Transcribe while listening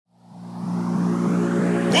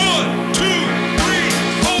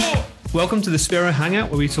Welcome to the Spearo Hangout,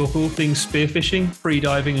 where we talk all things spearfishing,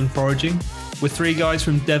 freediving and foraging. We're three guys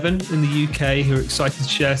from Devon in the UK who are excited to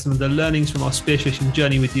share some of the learnings from our spearfishing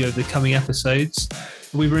journey with you over the coming episodes.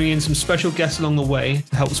 We bring in some special guests along the way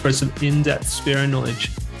to help spread some in-depth Spearo knowledge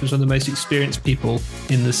from some of the most experienced people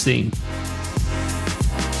in the scene.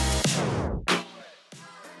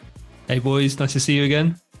 Hey boys, nice to see you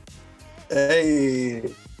again.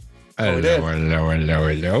 Hey. Hello.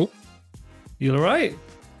 You all right?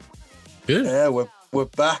 Good. Yeah, we're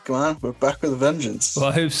back, man. We're back with a vengeance. Well,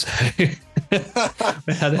 I hope so.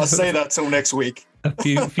 I'll say that till next week.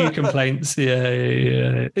 A few complaints.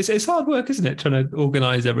 Yeah. It's hard work, isn't it? Trying to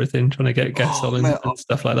organise everything, trying to get guests on and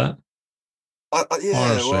stuff like that.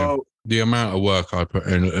 Honestly, the amount of work I put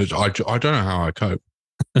in, I don't know how I cope.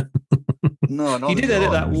 No, you did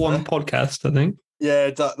edit that one podcast, I think.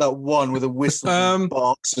 Yeah, that one with a whistle and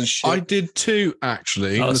barks and shit. I did two,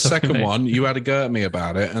 actually. Oh, the second one, you had a go at me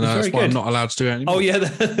about it, and that's why I'm not allowed to do it anymore. Oh, yeah,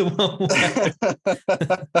 the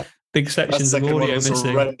one big sections of audio missing.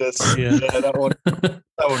 Horrendous. Yeah, that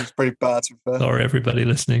one's pretty bad, to be fair. Sorry, everybody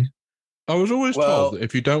listening. I was always told that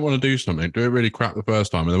if you don't want to do something, do it really crap the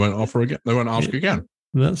first time, and they won't offer again. They won't ask again.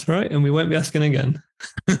 That's right, and we won't be asking again.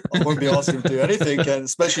 I won't be asking to do anything again,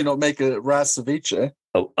 especially not make a ras ceviche.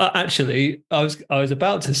 Oh, actually, I was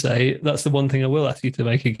about to say that's the one thing I will ask you to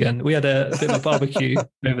make again. We had a bit of a barbecue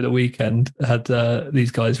over the weekend. Had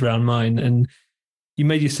these guys round mine, and you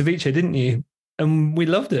made your ceviche, didn't you? And we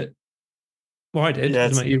loved it. Well, I did. Yeah,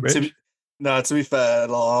 What about you, Rich? To be fair,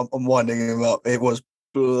 I'm winding him up. It was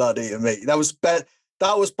bloody amazing. That was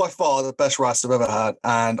by far the best ras I've ever had,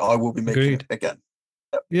 and I will be making it again.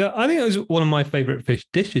 Yeah, I think it was one of my favourite fish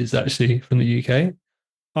dishes, actually, from the UK.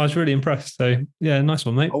 I was really impressed. So, yeah, nice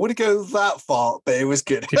one, mate. I wouldn't go that far, but it was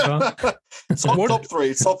good. Top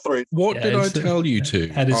three. What did I tell you to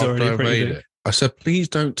head is already pretty big. I said, please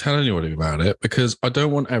don't tell anybody about it, because I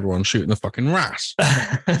don't want everyone shooting the fucking ras.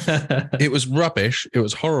 It was rubbish. It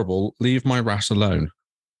was horrible. Leave my ras alone.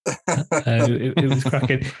 It was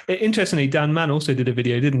cracking. Interestingly, Dan Mann also did a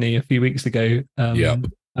video, didn't he, a few weeks ago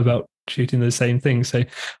about shooting the same thing. So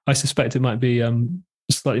I suspect it might be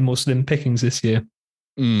slightly more slim pickings this year.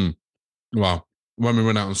 Well, when we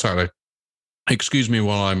went out on Saturday, excuse me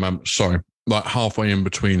while I'm like halfway in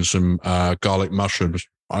between some garlic mushrooms.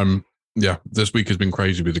 This week has been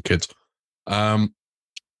crazy with the kids. Dan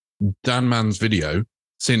Mann's video,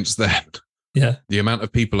 since then, the amount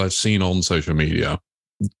of people I've seen on social media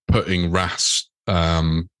putting ras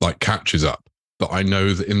like catches up that I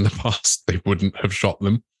know that in the past they wouldn't have shot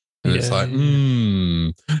them. And it's like,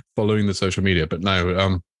 following the social media. But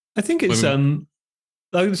no, I think it's I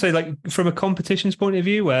would say, like, from a competitions point of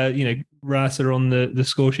view, where, you know, ras are on the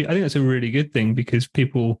score sheet, I think that's a really good thing, because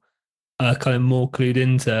people are kind of more clued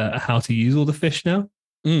into how to use all the fish now.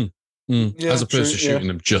 As opposed to shooting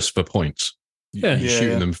them just for points. You're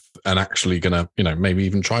shooting them and actually gonna, maybe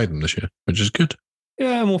even try them this year, which is good.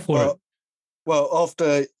 Yeah, I'm all for it. Well,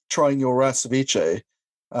 after trying your ras ceviche,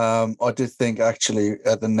 I did think actually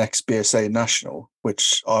at the next BSA National,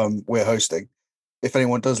 which we're hosting, if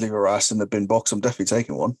anyone does leave a ras in the bin box, I'm definitely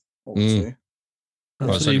taking one. Absolutely.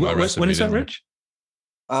 When is that, Rich?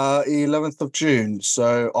 11th of June.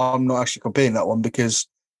 So I'm not actually competing that one, because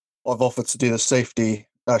I've offered to do the safety,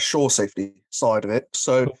 shore safety side of it.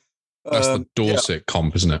 So that's the Dorset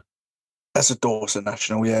comp, isn't it? That's a Dorset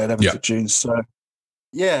National, 11th of June. So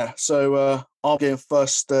so I'm getting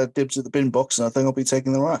first dibs at the bin box, and I think I'll be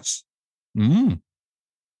taking the ras. And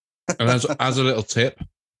as a little tip,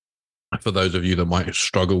 for those of you that might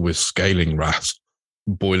struggle with scaling ras,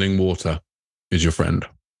 boiling water is your friend.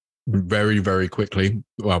 Very, very quickly,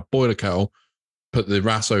 boil a kettle, put the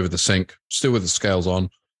ras over the sink, still with the scales on,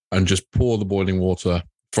 and just pour the boiling water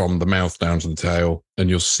from the mouth down to the tail, and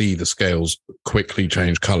you'll see the scales quickly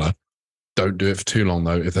change colour. Don't do it for too long,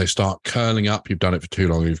 though. If they start curling up, you've done it for too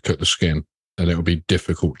long, you've cooked the skin, and it will be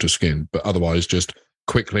difficult to skin. But otherwise, just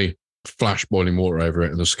quickly flash boiling water over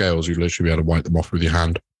it, and the scales, you literally be able to wipe them off with your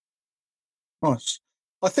hand. Nice.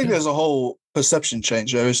 I think there's a whole perception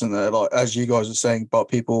change there, isn't there? Like, as you guys are saying, about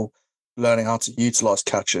people learning how to utilize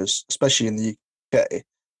catchers, especially in the UK.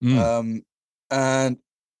 And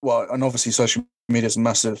obviously social media is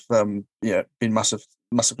massive, been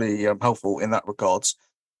massively helpful in that regards.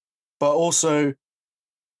 But also,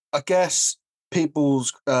 I guess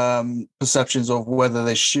people's perceptions of whether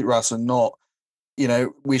they shoot ras or not.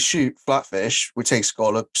 We shoot flatfish, we take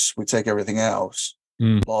scallops, we take everything else.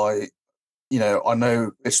 I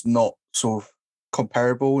know it's not sort of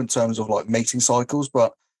comparable in terms of like mating cycles,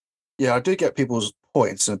 but I do get people's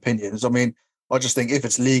points and opinions. I mean, I just think if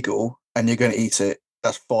it's legal and you're going to eat it,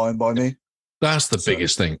 that's fine by me. That's the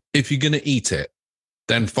biggest thing. If you're going to eat it,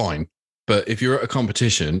 then fine. But if you're at a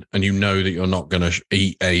competition and you know that you're not going to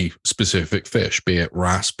eat a specific fish, be it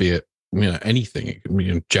wrasse, be it anything, it can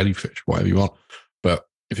be jellyfish, whatever you want. But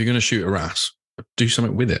if you're going to shoot a wrasse, do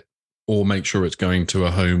something with it, or make sure it's going to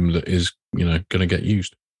a home that is going to get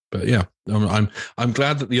used. But yeah, I'm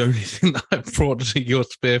glad that the only thing that I've brought to your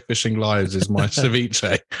spearfishing lives is my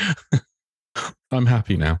ceviche. I'm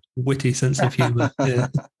happy now. Witty sense of humour. Yeah.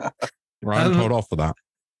 Ryan told off for that.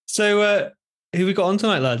 So who we got on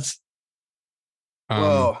tonight, lads?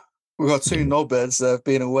 Well, we've got two knobheads that have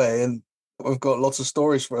been away, and we've got lots of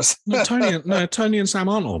stories for us. Tony and Sam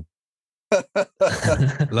aren't on.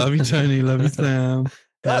 Love you, Tony. Love you, Sam.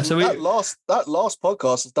 That last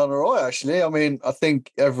podcast has done all right, actually. I mean, I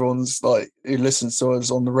think everyone's who listens to us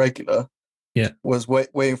on the regular, was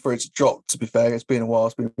waiting for it to drop. To be fair, it's been a while.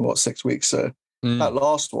 It's been 6 weeks. So that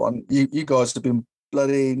last one, you guys have been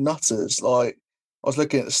bloody nutters. Like, I was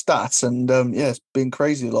looking at the stats, and it's been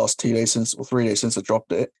crazy the last 2 days 3 days since I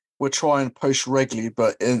dropped it. We're trying to post regularly,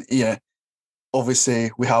 but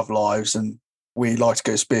obviously we have lives and we like to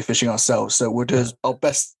go spearfishing ourselves. So we'll do our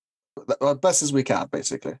best as we can,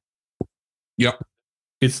 basically. Yep.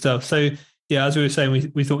 Good stuff. So as we were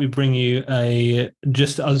saying, we thought we'd bring you a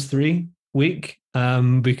just us three week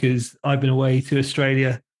because I've been away to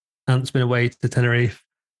Australia, Ant's been away to Tenerife,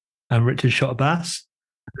 and Richard shot a bass.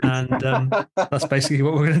 And that's basically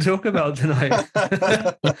what we're going to talk about tonight.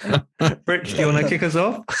 Rich, do you want to kick us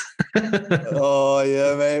off? Oh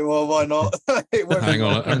yeah, mate. Well, why not? Hang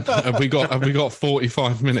on. Have we got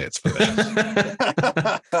 45 minutes for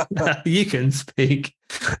this? You can speak.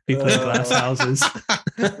 People in glass houses.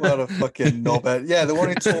 What a fucking knobhead. Yeah, the one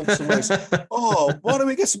who talks the most. Oh, why don't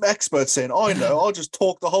we get some experts in? I know. I'll just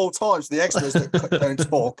talk the whole time so the experts don't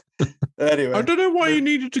talk. Anyway. I don't know why you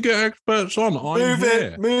needed to get experts on. Move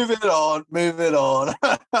it on.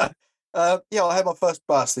 I had my first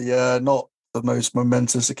bass of the year. Not the most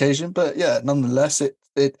momentous occasion, but nonetheless,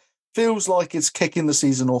 it feels like it's kicking the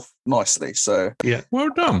season off nicely. So well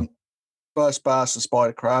done. First bass, a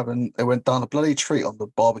spider crab, and they went down a bloody treat on the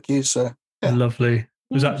barbecue. So lovely.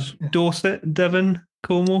 Was that Dorset, Devon,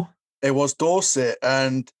 Cornwall? It was Dorset,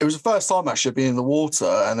 and it was the first time actually being in the water,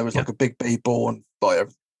 and there was like a big bait ball and like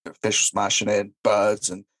fish smashing in, birds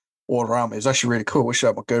and all around me. It was actually really cool. Wish I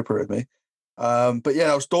had my GoPro with me. But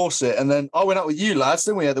yeah, it was Dorset, and then I went out with you lads,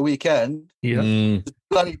 didn't we, at the weekend? Yeah.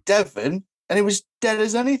 Bloody Devon, and it was dead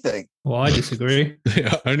as anything. Well, I disagree.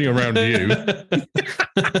 Only around you.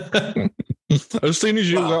 As soon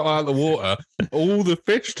as you got out of the water, all the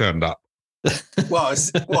fish turned up. Well,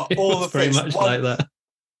 all the very fish. Much like that.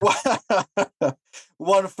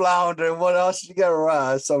 One flounder, and what else did you get? A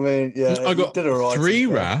wrasse. I mean, I got did all right, three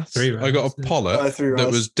wrasse. I got a pollock that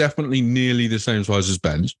was definitely nearly the same size as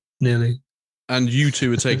Ben's. Nearly. And you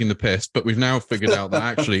two are taking the piss, but we've now figured out that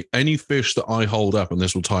actually any fish that I hold up, and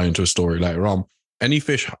this will tie into a story later on, any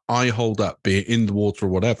fish I hold up, be it in the water or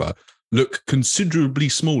whatever, look considerably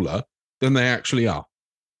smaller than they actually are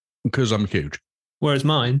because I'm huge. Whereas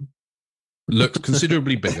mine looks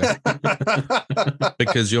considerably bigger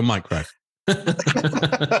because you're micro. That's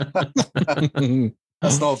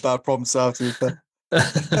not a bad problem to have, to be fair.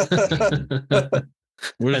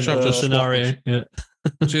 We'll just have to scenario. Yeah.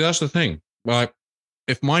 See, that's the thing. Like,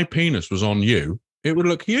 if my penis was on you, it would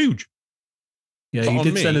look huge. Yeah, but you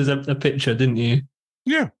did send us a picture, didn't you?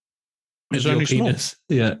 Yeah. It's only penis.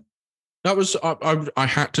 Small. Yeah. That was, I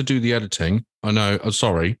had to do the editing. I know, I'm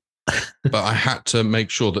sorry. But I had to make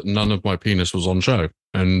sure that none of my penis was on show.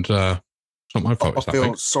 And it's not my fault. I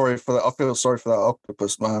feel sorry for that. I feel sorry for that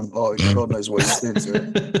octopus, man. Like, God knows what he's doing to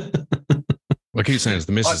it. I keep saying it's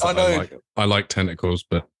the missus I like tentacles,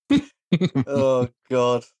 but... Oh,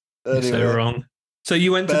 God. Anyway. So wrong. So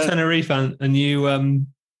you went to Tenerife and you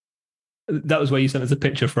that was where you sent us a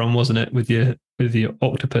picture from, wasn't it? With your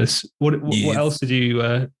octopus. What else did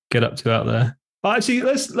you get up to out there? Actually,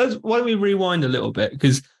 let's why don't we rewind a little bit,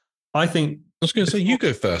 because I think I was going to say you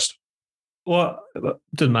go first. Well, it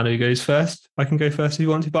doesn't matter who goes first. I can go first if you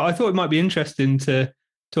want to, but I thought it might be interesting to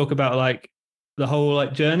talk about like the whole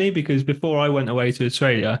journey, because before I went away to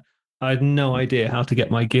Australia, I had no idea how to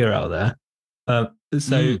get my gear out there.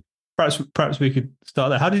 So perhaps we could start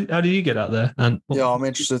there. How did you get out there? And I'm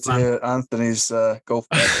interested to hear Anthony's golf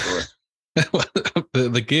bag story.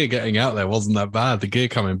 The gear getting out there wasn't that bad. The gear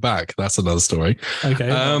coming back, that's another story. Okay.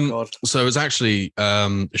 So it's actually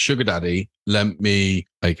Sugar Daddy lent me,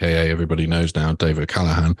 aka everybody knows now, David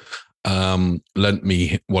Callahan, lent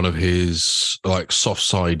me one of his like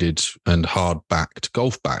soft-sided and hard-backed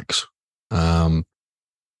golf bags.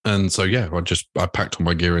 And so I packed all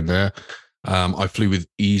my gear in there. I flew with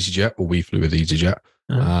EasyJet, or we flew with EasyJet.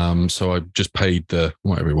 So I just paid the,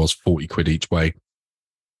 whatever it was, 40 quid each way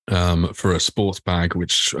for a sports bag,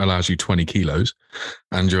 which allows you 20 kilos.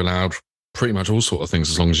 And you're allowed pretty much all sort of things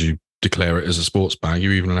as long as you declare it as a sports bag.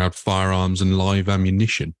 You're even allowed firearms and live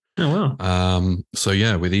ammunition. Oh, wow. So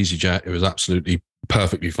yeah, with EasyJet, it was absolutely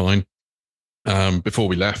perfectly fine. Before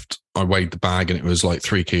we left, I weighed the bag and it was like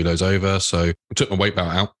 3 kilos over. So I took my weight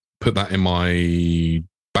belt out, put that in my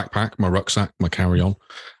backpack, my rucksack, my carry-on,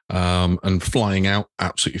 and flying out,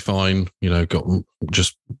 absolutely fine. Got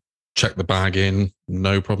just checked the bag in,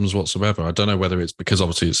 no problems whatsoever. I don't know whether it's because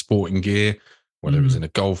obviously it's sporting gear, whether it was in a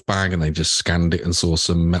golf bag and they just scanned it and saw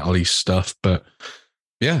some metal-y stuff, but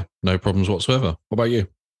yeah, no problems whatsoever. What about you?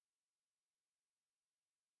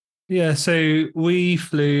 Yeah, so we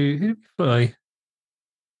flew, who did we fly?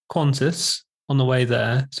 Qantas on the way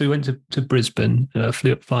there. So we went to Brisbane,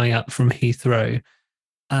 flying out from Heathrow.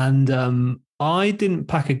 And I didn't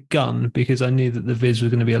pack a gun because I knew that the Viz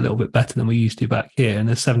was going to be a little bit better than we used to back here. And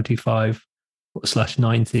the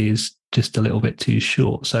 75/90 is just a little bit too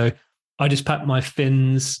short. So I just packed my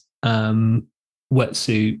fins,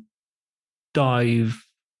 wetsuit, dive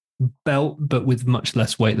belt, but with much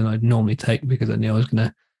less weight than I'd normally take because I knew I was going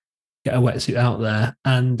to get a wetsuit out there.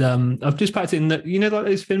 And I've just packed it in that, like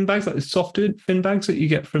those fin bags, like the soft fin bags that you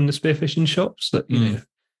get from the spearfishing shops that,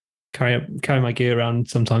 carry my gear around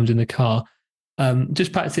sometimes in the car.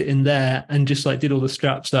 Just packed it in there and just like did all the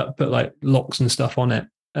straps up, put like locks and stuff on it.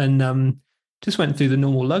 And just went through the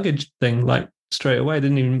normal luggage thing, like straight away.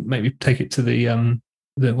 Didn't even make me take it to the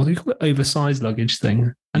what do you call it? Oversized luggage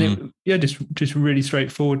thing. And just really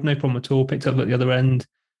straightforward, no problem at all. Picked up at the other end,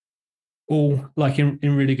 all like in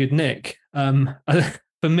really good nick. For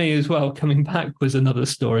me as well, coming back was another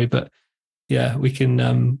story. But yeah, we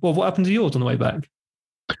can. What happened to yours on the way back?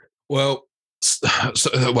 Well,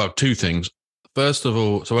 two things. First of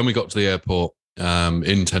all, so when we got to the airport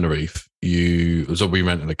in Tenerife, we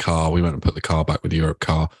rented a car. We went and put the car back with the Europe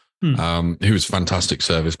car. Who was fantastic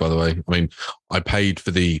service, by the way. I mean, I paid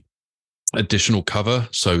for the additional cover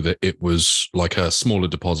so that it was like a smaller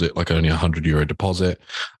deposit, like only €100 deposit,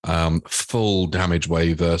 full damage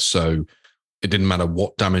waiver. So it didn't matter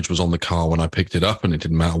what damage was on the car when I picked it up, and it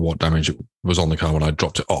didn't matter what damage was on the car when I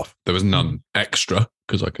dropped it off. There was none extra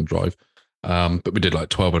because I can drive. But we did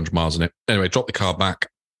like 1,200 miles in it. Anyway, dropped the car back,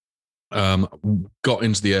 got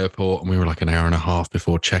into the airport, and we were like an hour and a half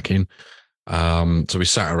before check-in. So we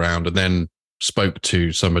sat around and then spoke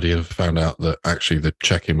to somebody and found out that actually the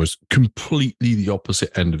check-in was completely the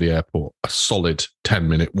opposite end of the airport, a solid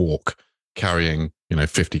 10-minute walk carrying,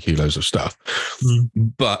 50 kilos of stuff.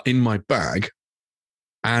 But in my bag,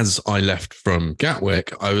 as I left from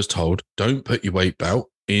Gatwick, I was told, don't put your weight belt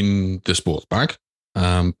in the sports bag,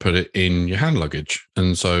 put it in your hand luggage.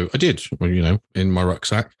 And so I did, in my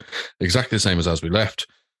rucksack, exactly the same as we left.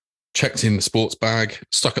 Checked in the sports bag,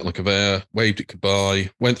 stuck it on the conveyor, waved it goodbye,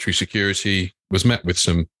 went through security, was met with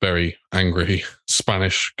some very angry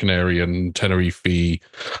Spanish, Canarian, Tenerife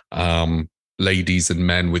ladies and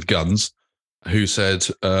men with guns who said,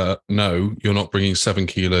 no, you're not bringing 7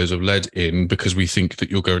 kilos of lead in because we think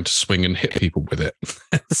that you're going to swing and hit people with it.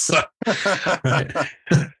 So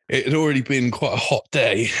it had already been quite a hot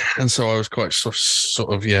day. And so I was quite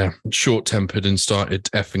sort of short-tempered and started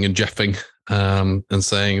effing and jeffing and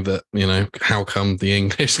saying that, how come the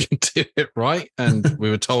English can do it right? And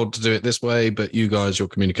we were told to do it this way, but you guys, your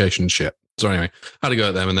communication shit. So anyway, had to go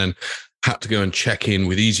at them and then had to go and check in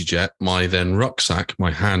with EasyJet, my then rucksack,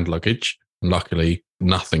 my hand luggage. Luckily,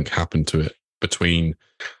 nothing happened to it between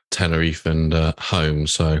Tenerife and home.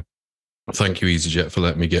 So thank you, EasyJet, for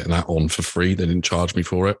letting me get that on for free. They didn't charge me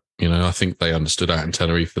for it. I think they understood out in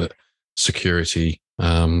Tenerife that security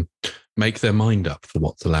make their mind up for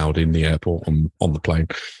what's allowed in the airport on the plane.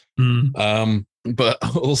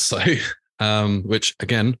 But also, which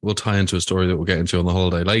again will tie into a story that we'll get into on the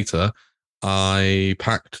holiday later, I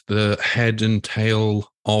packed the head and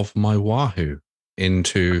tail of my Wahoo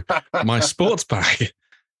into my sports bag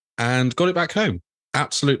and got it back home.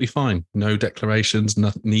 Absolutely fine. No declarations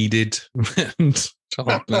needed. And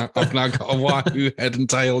I've now got a Wahoo head and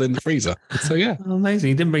tail in the freezer. So yeah. Oh, amazing.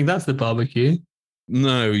 You didn't bring that to the barbecue.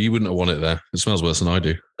 No, you wouldn't have want it there. It smells worse than I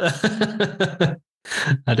do.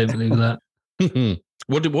 I don't believe that.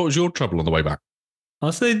 What was your trouble on the way back?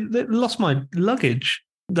 They lost my luggage,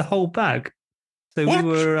 the whole bag. So what?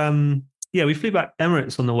 We were we flew back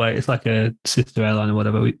Emirates on the way. It's like a sister airline or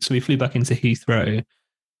whatever. So we flew back into Heathrow.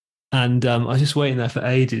 And I was just waiting there for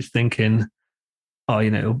ages thinking,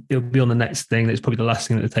 it'll be on the next thing. That's probably the last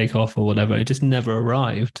thing that they take off or whatever. It just never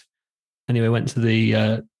arrived. Anyway, went to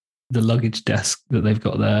the the luggage desk that they've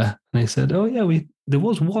got there, and they said, "Oh yeah, there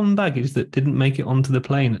was one baggage that didn't make it onto the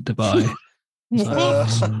plane at Dubai." Like,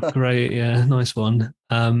 oh, great, yeah, nice one.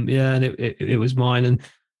 Yeah, and it was mine, and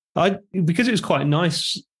because it was quite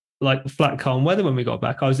nice, like flat calm weather when we got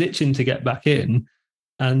back. I was itching to get back in,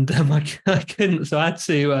 and I couldn't, so I had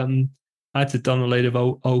to don a load of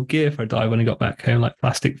old gear for a dive when I got back home, like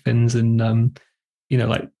plastic fins and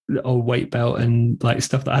like old weight belt and like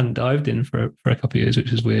stuff that I hadn't dived in for a couple of years,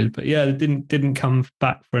 which was weird. But yeah, it didn't come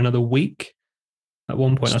back for another week. At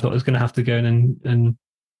one point, I thought I was going to have to go in and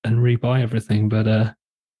rebuy everything, but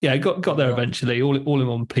yeah, I got there eventually, all in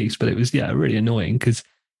one piece. But it was really annoying because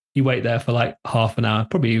you wait there for like half an hour,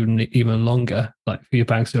 probably even longer, like for your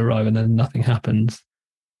bags to arrive, and then nothing happens.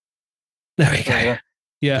 There we go.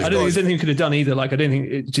 Yeah, I don't think there's anything you could have done either. Like, I don't think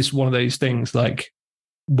it's just one of those things, like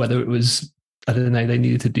whether it was, I don't know, they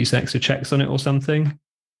needed to do some extra checks on it or something.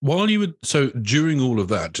 So during all of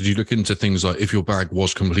that, did you look into things like if your bag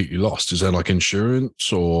was completely lost? Is there like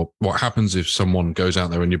insurance, or what happens if someone goes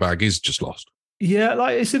out there and your bag is just lost? Yeah,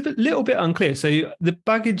 like it's a little bit unclear. So the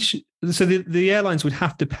baggage, so the airlines would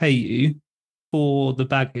have to pay you for the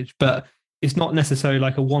baggage, but it's not necessarily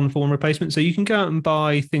like a one-for-one replacement. So you can go out and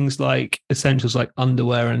buy things like essentials like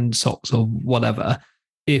underwear and socks or whatever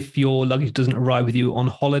if your luggage doesn't arrive with you on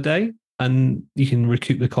holiday, and you can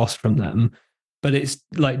recoup the cost from them. But it's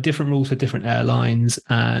like different rules for different airlines,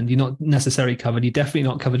 and you're not necessarily covered. You're definitely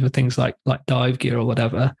not covered for things like dive gear or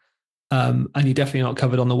whatever. And you're definitely not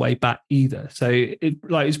covered on the way back either. So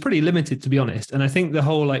it's pretty limited, to be honest. And I think the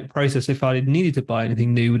whole like process, if I needed to buy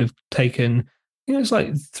anything new, would have taken, it's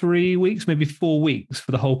like 3 weeks, maybe 4 weeks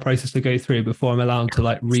for the whole process to go through before I'm allowed to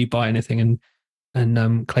like rebuy anything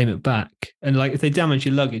and claim it back. And like if they damage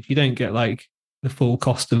your luggage, you don't get like the full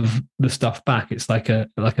cost of the stuff back. It's like a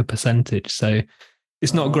percentage. So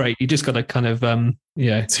it's not great. You just got to kind of See,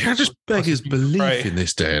 I just beggars belief in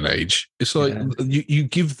this day and age. It's like you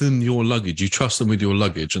give them your luggage, you trust them with your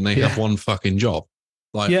luggage, and they have one fucking job.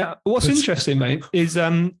 Like, what's interesting, mate, is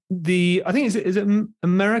I think is it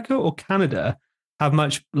America or Canada have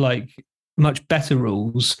much better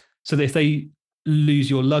rules, so that if they lose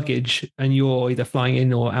your luggage and you're either flying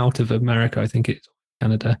in or out of America, I think it's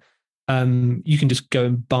Canada, you can just go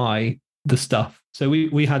and buy the stuff. So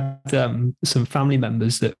we had some family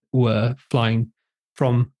members that were flying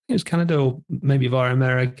from, it was Canada or maybe via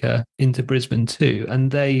America into Brisbane too,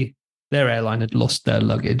 and their airline had lost their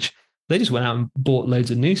luggage. They just went out and bought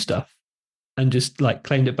loads of new stuff and just like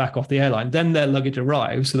claimed it back off the airline. Then their luggage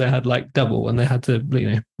arrived, so they had like double, and they had to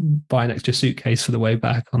buy an extra suitcase for the way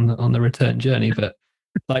back on the return journey. But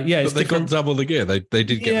like it's but they got double the gear. They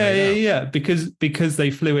did get because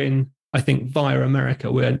they flew in, I think, via America,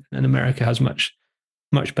 and America has much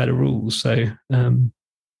better rules. So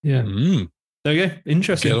there you go.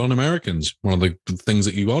 Interesting. Get on, Americans. One of the things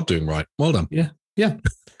that you are doing right. Well done. Yeah.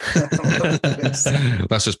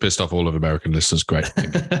 That's just pissed off all of American listeners. Great.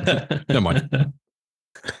 Never mind.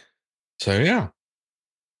 So yeah.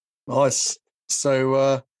 Nice.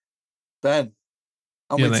 So Ben,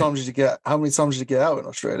 how many times did you get out in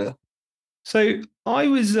Australia? So I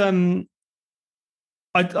was as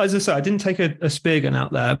I say, I didn't take a spear gun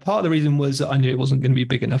out there. Part of the reason was that I knew it wasn't going to be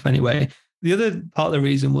big enough anyway. The other part of the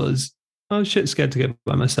reason was I was shit scared to go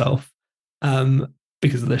by myself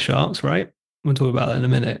because of the sharks, right? We'll talk about that in a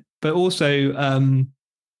minute. But also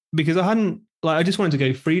because I just wanted to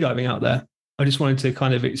go freediving out there. I just wanted to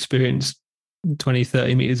kind of experience 20,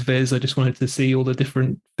 30 meters viz. I just wanted to see all the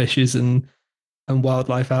different fishes and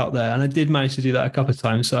wildlife out there. And I did manage to do that a couple of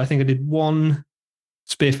times. So I think I did one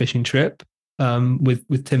spearfishing trip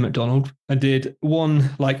with Tim McDonald. I did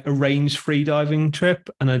one like arranged freediving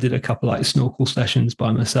trip, and I did a couple like snorkel sessions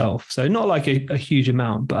by myself. So not like a huge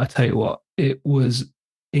amount, but I tell you what, it was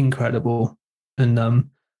incredible. And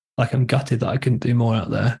like I'm gutted that I couldn't do more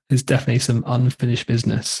out there. There's definitely some unfinished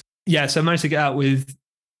business. Yeah, so I managed to get out with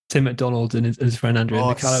Tim McDonald and his friend Andrew.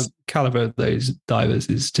 Nice. And the caliber of those divers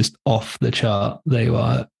is just off the chart. They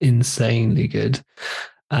are insanely good.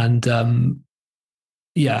 And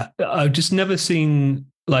I've just never seen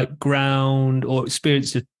like ground or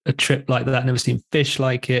experienced a trip like that. Never seen fish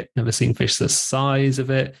like it. Never seen fish the size of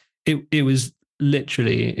it. It was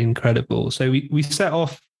literally incredible. So we set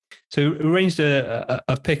off. So we arranged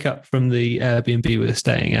a pickup from the Airbnb we were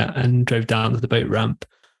staying at and drove down to the boat ramp.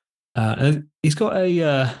 And he's got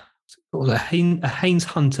a Haynes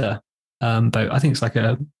Hunter boat. I think it's like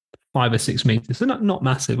a 5 or 6 meters, so not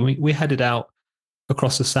massive. We headed out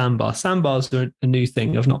across the sandbar. Sandbars are a new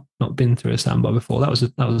thing. I've not been through a sandbar before. That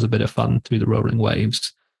was a bit of fun through the rolling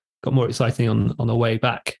waves. Got more exciting on the way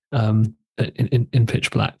back. And in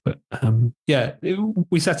pitch black. But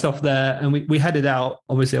we set off there and we headed out.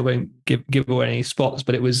 Obviously, I won't give away any spots,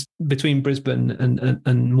 but it was between Brisbane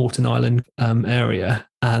and Moreton Island area.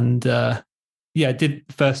 And did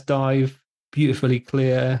first dive, beautifully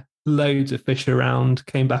clear, loads of fish around,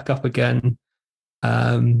 came back up again.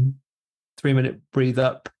 3-minute breathe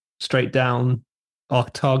up, straight down. Our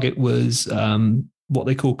target was what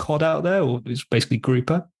they call cod out there, or it's basically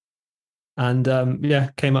grouper. And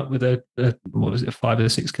came up with a 5 or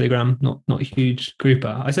 6 kilogram, not a huge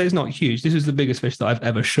grouper. I say it's not huge. This was the biggest fish that I've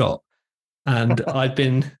ever shot, and I'd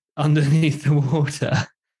been underneath the water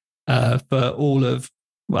for all of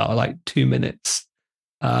 2 minutes.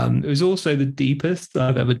 It was also the deepest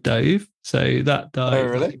I've ever dove. So that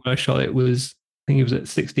dive, when I shot it, was I think it was at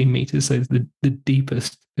 16 meters. So it's the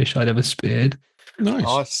deepest fish I'd ever speared.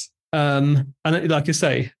 Nice. And like I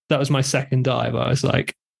say, that was my second dive. I was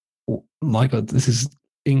like, oh my God, this is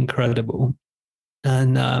incredible.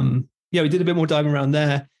 And we did a bit more diving around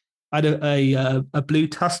there. I had a blue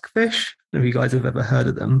tusk fish. I don't know if you guys have ever heard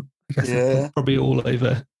of them. I guess it's probably all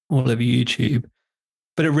over YouTube.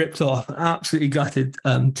 But it ripped off, absolutely gutted.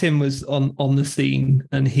 Tim was on the scene,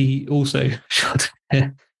 and he also shot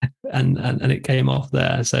it, and it came off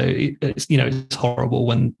there. So it's horrible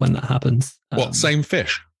when that happens. Same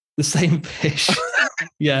fish? The same fish.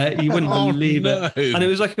 Yeah, you wouldn't believe it. And it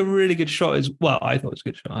was like a really good shot as well. I thought it was a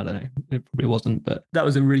good shot. I don't know. It probably wasn't, but that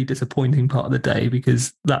was a really disappointing part of the day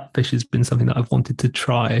because that fish has been something that I've wanted to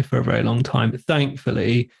try for a very long time. But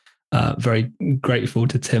thankfully, very grateful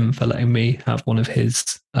to Tim for letting me have one of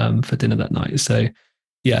his for dinner that night. So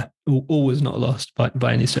yeah, all was not lost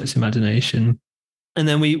by any stretch of imagination. And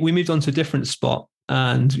then we moved on to a different spot,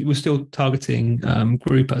 and we were still targeting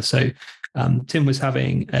grouper. So Tim was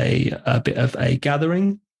having a bit of a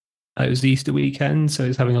gathering. It was the Easter weekend, so he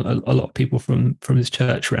was having a lot of people from his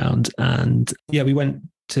church round. And we went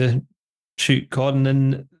to shoot cod. And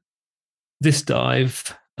then this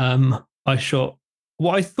dive, I shot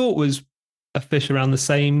what I thought was a fish around the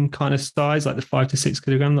same kind of size, like the 5 to 6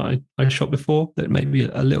 kilogram that I shot before, that may be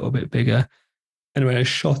a little bit bigger. Anyway, I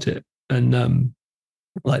shot it, and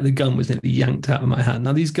the gun was nearly yanked out of my hand.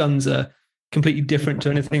 Now, these guns are completely different to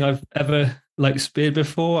anything I've ever speared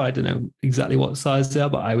before. I don't know exactly what size they are,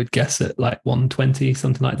 but I would guess at 120,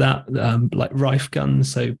 something like that. Like Rife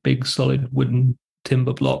guns, so big solid wooden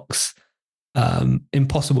timber blocks.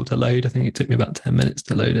 Impossible to load. I think it took me about 10 minutes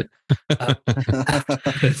to load it.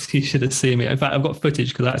 You should have seen me. In fact, I've got footage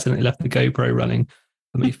because I accidentally left the GoPro running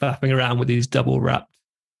of me faffing around with these double wrapped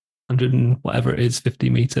 100 and whatever it is,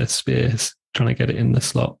 50-meter spears, trying to get it in the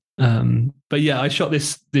slot. But I shot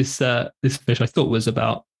this fish I thought was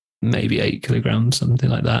about maybe 8 kilograms, something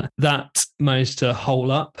like that. That managed to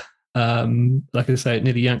hole up. Like I say, it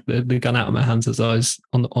nearly yanked the gun out of my hands as I was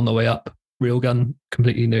on the way up. Real gun,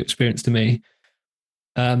 completely new experience to me.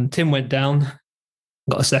 Tim went down,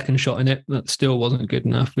 got a second shot in it. That still wasn't good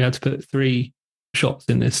enough. We had to put 3 shots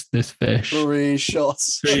in this fish. 3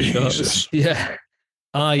 shots. 3 shots. Yeah.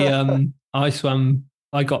 I swam.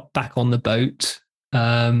 I got back on the boat,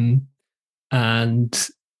 and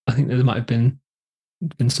I think there might have been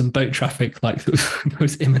some boat traffic that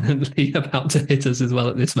was imminently about to hit us as well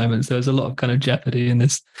at this moment. So there's a lot of kind of jeopardy in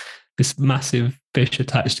this massive fish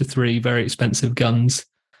attached to 3 very expensive guns.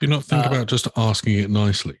 Do you not think about just asking it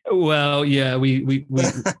nicely? Well, yeah, we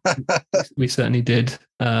certainly did.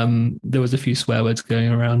 There was a few swear words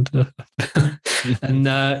going around, and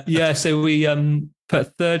so we put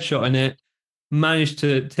a 3rd shot in it. Managed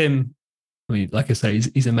to Tim. I mean, like I say,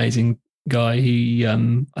 he's an amazing guy. He, I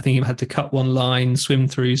think he had to cut one line, swim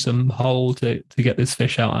through some hole to get this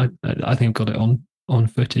fish out. I think I've got it on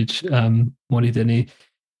footage. What he did, he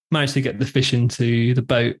managed to get the fish into the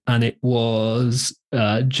boat, and it was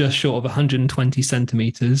just short of 120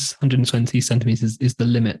 centimeters. 120 centimeters is the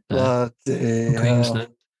limit there in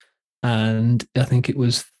Queensland. And I think it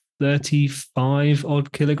was 35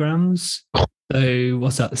 odd kilograms. So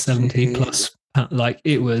what's that? 70 plus.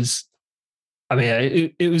 It was. I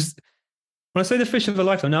mean, it was. When I say the fish of a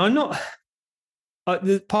lifetime, now I'm not.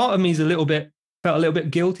 The part of me is felt a little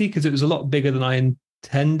bit guilty because it was a lot bigger than I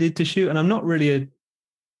intended to shoot, and I'm not really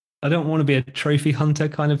I don't want to be a trophy hunter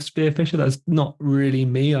kind of spearfisher. That's not really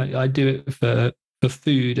me. I do it for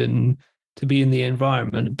food and to be in the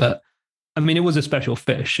environment. But I mean, it was a special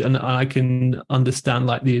fish, and I can understand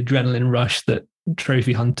the adrenaline rush that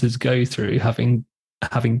trophy hunters go through having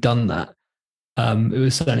done that. It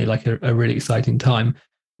was certainly a really exciting time.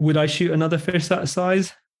 Would I shoot another fish that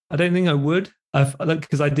size? I don't think I would.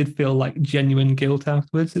 Because I did feel genuine guilt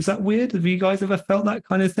afterwards. Is that weird? Have you guys ever felt that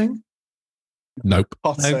kind of thing? Nope.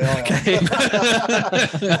 I'd say Okay.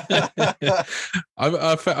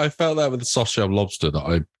 I felt that with the soft shell lobster that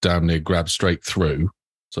I damn near grabbed straight through.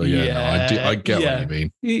 So I get what you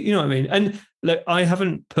mean. You know what I mean? And look, I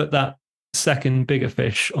haven't put that second bigger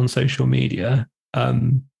fish on social media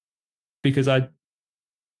because I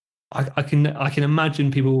can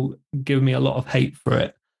imagine people giving me a lot of hate for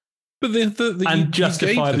it. But and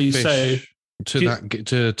justifiably so.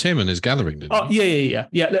 To Tim and his gathering, didn't you?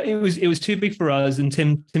 Yeah. It was too big for us, and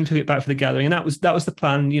Tim took it back for the gathering, and that was the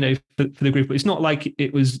plan, for the group. But it's not like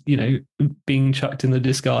it was, being chucked in the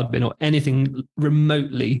discard bin or anything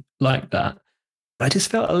remotely like that. I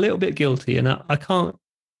just felt a little bit guilty, and I can't.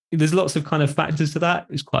 There's lots of kind of factors to that.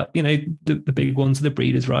 It's quite, the big ones are the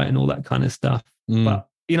breeders, right, and all that kind of stuff. But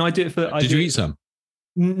I do it for. Did you eat some?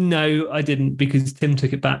 No, I didn't, because Tim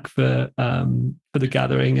took it back for the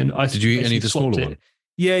gathering, and I. Did you eat any of the smaller one?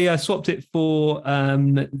 Yeah, I swapped it for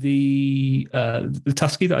the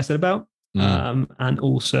Tusky that I said about, and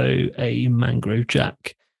also a mangrove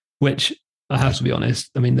jack, which I have to be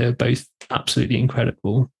honest. I mean, they're both absolutely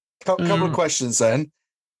incredible. Couple of questions then.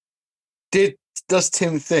 Does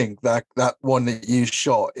Tim think that one that you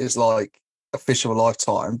shot is like a fish of a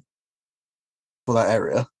lifetime for that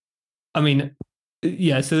area? I mean.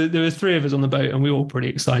 Yeah, so there were three of us on the boat, and we were all pretty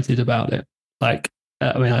excited about it. Like,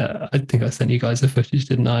 I think I sent you guys the footage,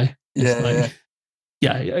 didn't I? Yeah.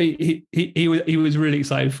 He was really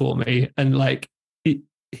excited for me, and like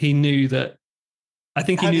he knew that. I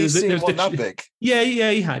think he knew that there was that big. Yeah,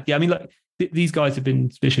 he had. Yeah, I mean, like these guys have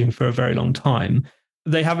been fishing for a very long time.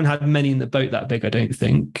 They haven't had many in the boat that big, I don't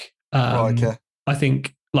think. Okay. I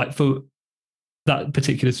think like for that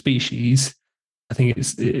particular species. I think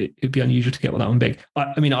it'd be unusual to get that one big.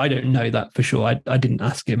 I mean, I don't know that for sure. I didn't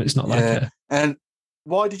ask him. It's not like a. And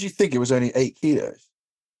why did you think it was only 8 kilos?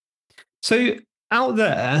 So out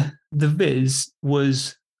there, the Viz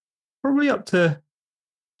was probably up to.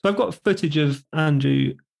 So I've got footage of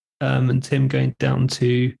Andrew and Tim going down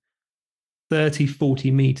to 30,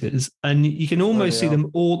 40 meters, and you can almost see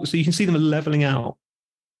them all. So you can see them leveling out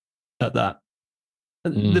at that.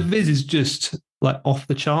 The Viz is just like off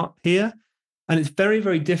the chart here. And it's very,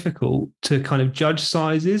 very difficult to kind of judge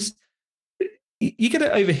sizes. You get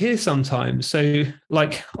it over here sometimes. So,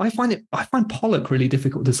 like, I find pollock really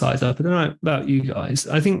difficult to size up. I don't know about you guys.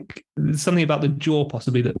 I think there's something about the jaw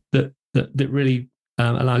possibly that really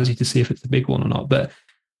allows you to see if it's a big one or not. But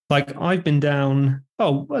like, I've been down.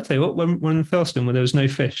 Oh, I'll tell you what. When in Felston, where there was no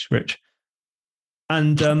fish, Rich,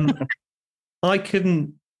 and I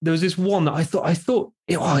couldn't. There was this one that I thought,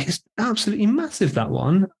 it's absolutely massive, that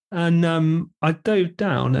one. And I dove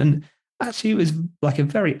down, and actually it was like a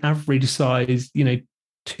very average size,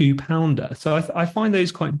 2-pounder. So I find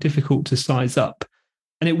those quite difficult to size up.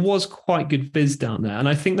 And it was quite good Viz down there. And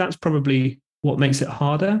I think that's probably what makes it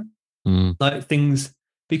harder. Like things,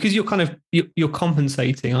 because you're kind of, you're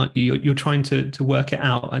compensating, aren't you? You're trying to work it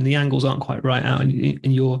out, and the angles aren't quite right out, and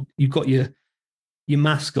you've got your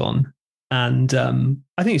mask on. And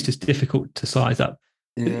I think it's just difficult to size up.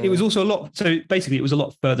 Yeah. It was also a lot. So basically, it was a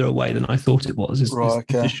lot further away than I thought it was. It's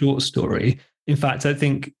a short story. In fact, I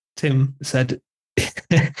think Tim said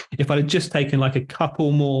if I'd have just taken like a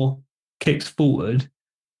couple more kicks forward,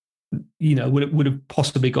 would have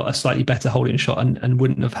possibly got a slightly better holding shot and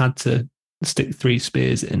wouldn't have had to stick 3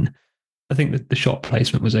 spears in. I think that the shot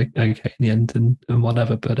placement was okay in the end and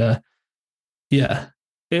whatever. But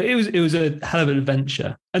it was a hell of an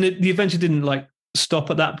adventure, and the adventure didn't like stop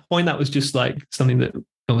at that point. That was just like something that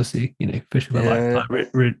obviously, fish of a lifetime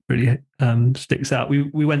really sticks out.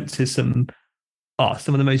 We went to some of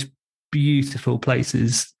the most beautiful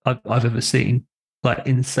places I've ever seen, like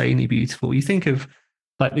insanely beautiful. You think of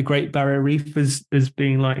like the Great Barrier Reef as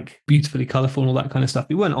being like beautifully colourful and all that kind of stuff.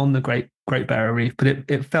 We weren't on the Great Barrier Reef, but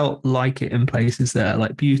it felt like it in places there,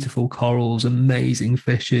 like beautiful corals, amazing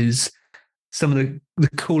fishes. Some of the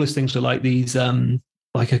coolest things were like these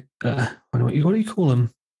what do you call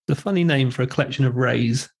them? The funny name for a collection of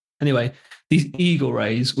rays. Anyway, these eagle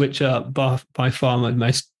rays, which are by far my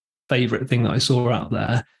most favourite thing that I saw out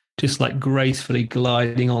there, just like gracefully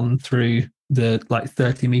gliding on through the like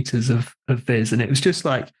 30 meters of Viz. And it was just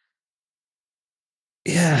like,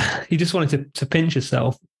 you just wanted to pinch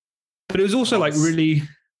yourself. But it was also like really,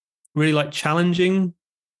 really like challenging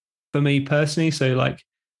for me personally. So like,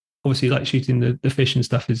 obviously like shooting the fish and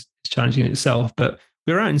stuff is challenging in itself, but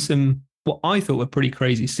we were out in some what I thought were pretty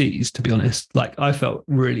crazy seas, to be honest. Like I felt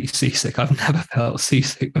really seasick. I've never felt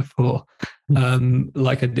seasick before,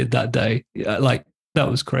 like I did that day. Like that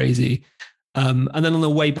was crazy. And then on the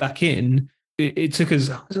way back in, it took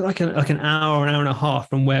us like an hour and a half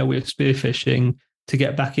from where we were spearfishing to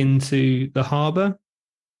get back into the harbour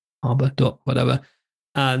dot whatever.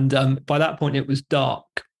 And by that point, it was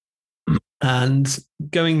dark. And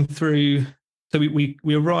going through, so we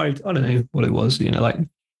arrived, I don't know what it was, like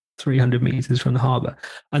 300 meters from the harbour.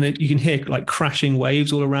 And then you can hear like crashing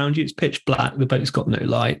waves all around you. It's pitch black. The boat's got no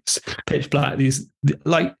lights, pitch black. These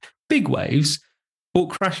like big waves all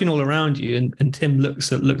crashing all around you. And Tim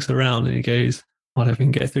looks around and he goes, I don't know if we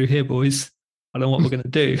can get through here, boys. I don't know what we're going to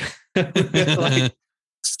do. Like,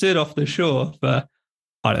 stood off the shore for,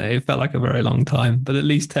 I don't know, it felt like a very long time, but at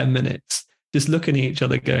least 10 minutes, just looking at each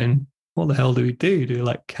other going, what the hell do we do? Do we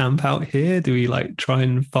like camp out here? Do we like try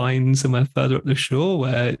and find somewhere further up the shore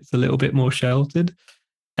where it's a little bit more sheltered?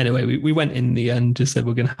 Anyway, we went in the end, just said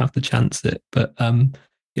we're going to have to chance it. But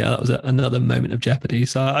yeah, that was another moment of jeopardy.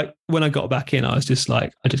 So when I got back in, I was just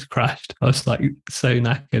like, I just crashed. I was like so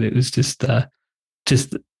knackered. It was just the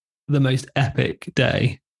most epic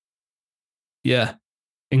day. Yeah.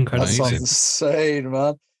 Incredible. That sounds insane,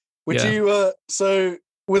 man. Would you, so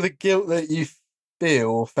with the guilt that you feel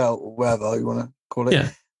or felt or whatever you want to call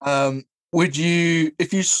it, would you,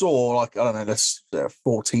 if you saw like, I don't know, let's say a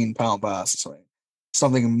 14-pound bass or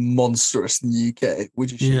something monstrous in the UK,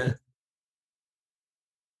 would you shoot it?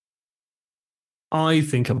 I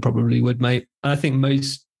think I probably would, mate. I think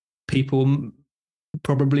most people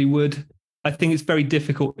probably would. I think it's very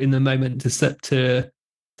difficult in the moment to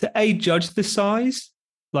judge the size,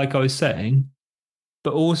 like I was saying,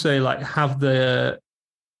 but also like have the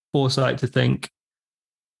foresight to think,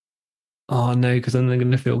 oh no, because I'm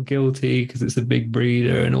going to feel guilty because it's a big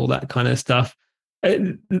breeder and all that kind of stuff.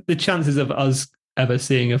 The chances of us ever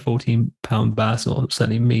seeing a 14-pound bass, or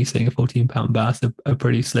certainly me seeing a 14-pound bass, are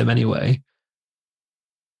pretty slim anyway.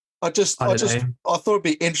 I thought it'd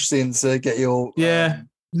be interesting to get your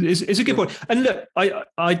it's a good point. And look,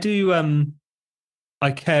 I do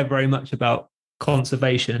I care very much about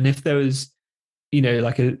conservation, and if there was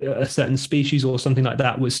like a certain species or something like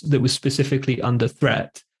that was specifically under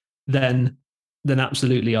threat, then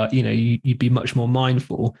absolutely you'd be much more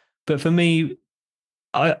mindful. But for me,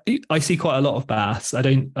 I see quite a lot of bass. I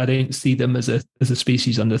don't see them as a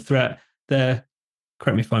species under threat. They're,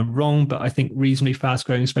 correct me if I'm wrong, but I think reasonably fast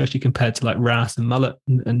growing, especially compared to like wrasse and mullet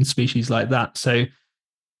and species like that. So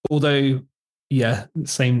although, yeah,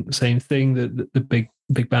 same thing, the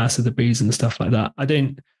big bass of the breeds and stuff like that. I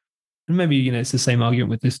don't, and maybe, it's the same argument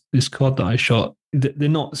with this cod that I shot. They're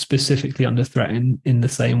not specifically under threat in the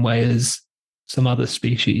same way as some other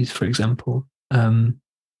species, for example. And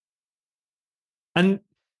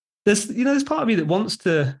there's part of me that wants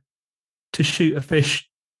to shoot a fish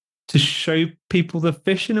to show people the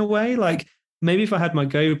fish in a way. Like maybe if I had my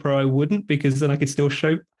GoPro, I wouldn't, because then I could still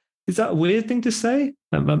show. Is that a weird thing to say?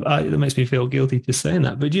 That makes me feel guilty just saying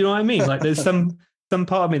that. But do you know what I mean? Like there's some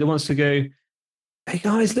part of me that wants to go, hey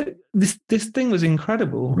guys, look, this thing was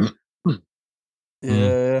incredible.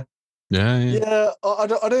 Yeah. Yeah. I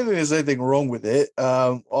don't think there's anything wrong with it.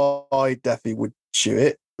 I definitely would shoot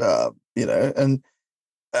it. And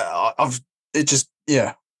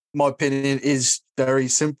my opinion is very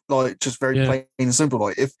simple, like just very plain and simple.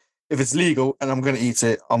 Like if it's legal and I'm going to eat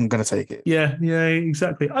it, I'm going to take it. Yeah,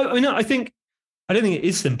 exactly. I don't think it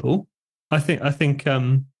is simple. I think.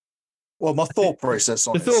 Well, my thought process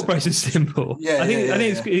on the thought process is simple. I think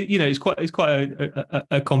it's quite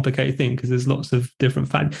a complicated thing because there's lots of different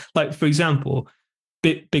factors. Like for example,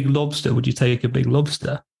 big lobster. Would you take a big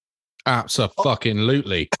lobster?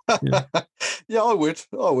 Absolutely. Yeah, I would.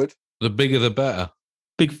 The bigger, the better.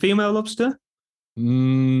 Big female lobster?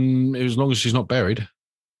 As long as she's not buried.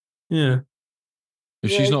 Yeah.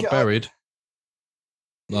 If she's not buried,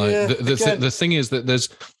 the thing is that there's,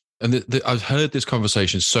 and I've heard this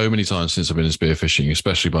conversation so many times since I've been in spearfishing,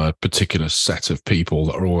 especially by a particular set of people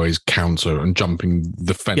that are always counter and jumping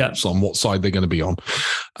the fence on what side they're going to be on.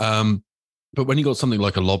 But when you got something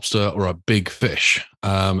like a lobster or a big fish,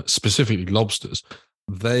 specifically lobsters,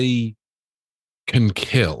 they can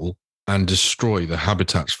kill and destroy the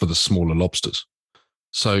habitats for the smaller lobsters.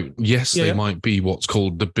 So yes, they might be what's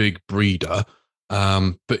called the big breeder.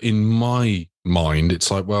 But in my mind,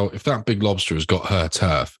 it's like, well, if that big lobster has got her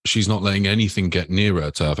turf, she's not letting anything get near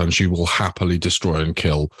her turf, and she will happily destroy and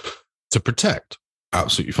kill to protect.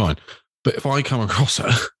 Absolutely fine. But if I come across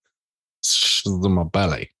her, she's in my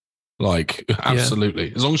belly. Like,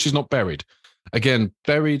 absolutely. As long as she's not buried. Again,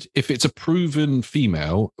 buried, if it's a proven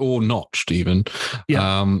female or notched even,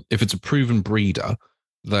 if it's a proven breeder,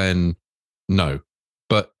 then no.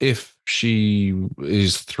 But if she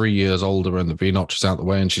is 3 years older and the V-notch is out the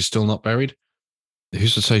way and she's still not buried,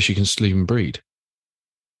 who's to say she can still even breed?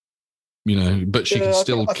 But she can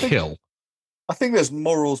still kill. I think there's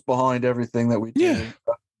morals behind everything that we do. Yeah.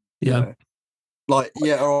 You know, like,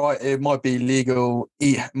 yeah, all right, it might be legal,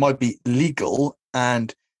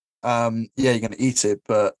 and yeah, you're gonna eat it,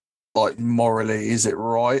 but like morally, is it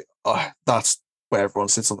right? That's where everyone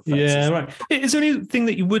sits on the fence. Yeah, right. Is there anything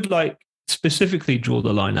that you would like specifically draw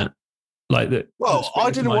the line at? Like that? Well,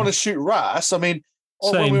 I didn't want to shoot wrasse. I mean,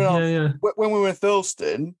 when Same. we were in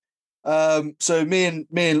Thilston, so me and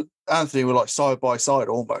Anthony were like side by side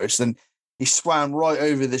almost, and he swam right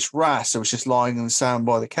over this wrasse that was just lying in the sand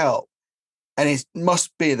by the kelp, and it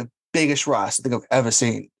must be the biggest wrasse I think I've ever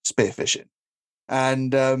seen spearfishing.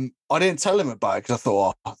 And I didn't tell him about it because I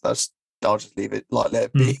thought, I'll just leave it, like, let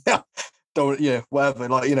it be. Don't, whatever.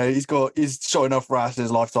 Like, he's shot enough wrasse in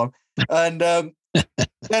his lifetime. And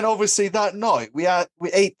then obviously that night we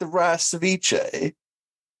ate the wrasse ceviche.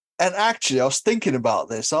 And actually, I was thinking about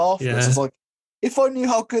this afterwards. I was like, if I knew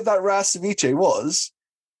how good that wrasse ceviche was,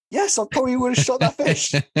 yes, I probably would have shot that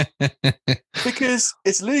fish because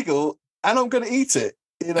it's legal and I'm going to eat it.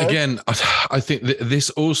 Again, I think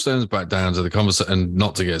this all stems back down to the conversation, and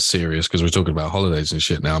not to get serious because we're talking about holidays and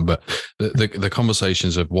shit now, but the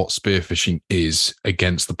conversations of what spearfishing is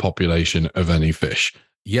against the population of any fish.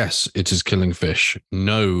 Yes, it is killing fish.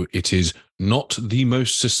 No, it is not the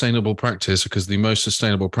most sustainable practice, because the most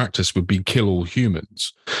sustainable practice would be kill all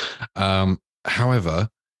humans. However,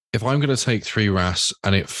 if I'm going to take 3 wrasse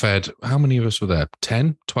and it fed, how many of us were there?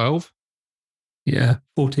 10, 12? Yeah,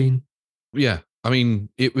 14. Yeah. I mean,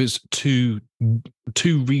 it was two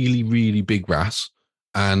really, really big wrasse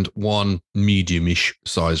and 1 medium-ish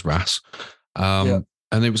size wrasse.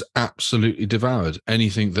 And it was absolutely devoured.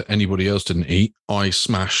 Anything that anybody else didn't eat, I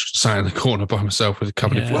sat in the corner by myself with a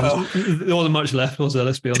couple of fish. There wasn't much left, was there?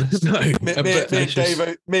 Let's be honest. No. Me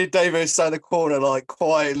and Davo sat in the corner, like,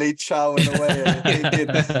 quietly chowing away and thinking,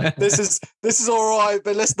 this is all right,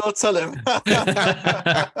 but let's not tell him.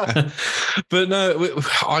 But no,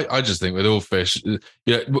 I just think with all fish,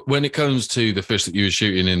 when it comes to the fish that you were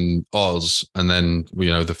shooting in Oz, and then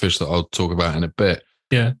the fish that I'll talk about in a bit.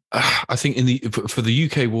 Yeah, I think for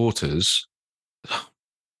the UK waters,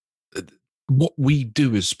 what we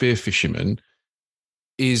do as spearfishermen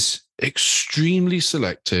is extremely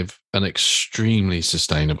selective and extremely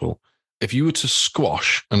sustainable. If you were to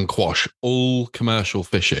squash and quash all commercial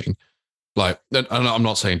fishing, and I'm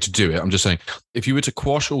not saying to do it, I'm just saying if you were to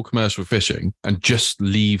quash all commercial fishing and just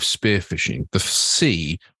leave spearfishing, the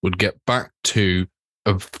sea would get back to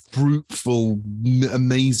a fruitful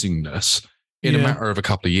amazingness in a matter of a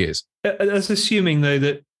couple of years. That's assuming, though,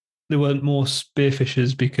 that there weren't more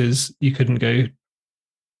spearfishers because you couldn't go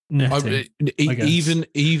netting. Even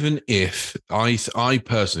if I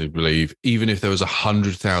personally believe, even if there was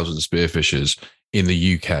 100,000 spearfishers in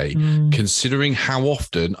the UK, considering how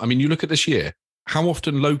often, I mean, you look at this year, how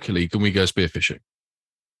often locally can we go spearfishing?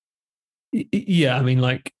 Yeah, I mean,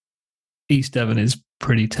 like East Devon is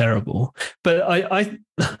pretty terrible, but I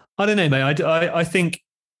don't know, mate. I think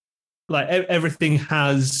like everything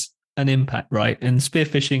has an impact, right? And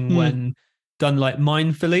spearfishing, when done like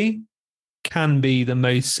mindfully, can be the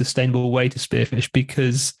most sustainable way to spearfish,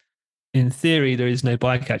 because in theory there is no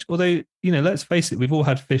bycatch. Although, let's face it, we've all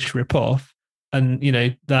had fish rip off, and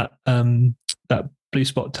that blue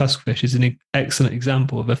spot tuskfish is an excellent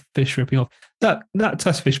example of a fish ripping off. That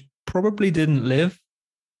tuskfish probably didn't live.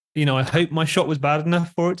 I hope my shot was bad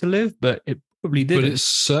enough for it to live, but it probably didn't. But it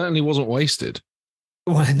certainly wasn't wasted.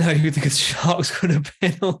 Well, no, because sharks could have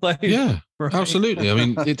been all over. Yeah, right? Absolutely. I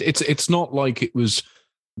mean, it's not like it was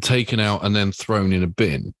taken out and then thrown in a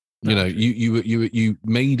bin. No. You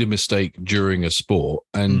made a mistake during a sport,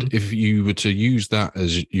 and if you were to use that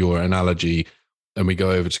as your analogy, and we go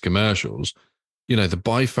over to commercials, the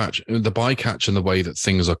bycatch and the way that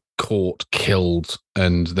things are caught, killed,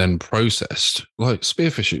 and then processed, like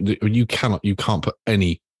spearfishing, you can't put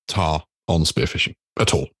any tar on spearfishing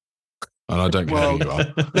at all. And I don't care who you are.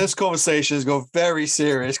 This conversation has got very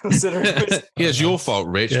serious, considering it's your fault,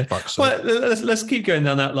 Rich. Yeah. Well, let's keep going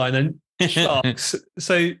down that line then. Sharks.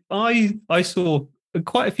 So I saw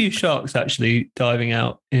quite a few sharks actually diving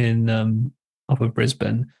out in up of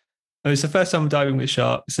Brisbane. It was the first time diving with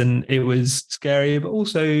sharks, and it was scary, but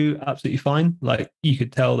also absolutely fine. Like, you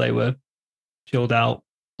could tell they were chilled out,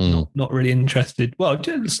 not really interested. Well,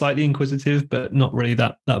 just slightly inquisitive, but not really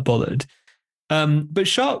that bothered. But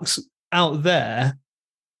sharks out there,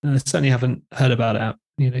 I certainly haven't heard about it out,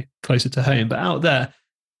 closer to home, but out there,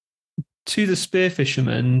 to the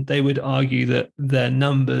spearfishermen, they would argue that their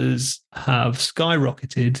numbers have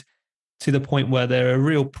skyrocketed to the point where they're a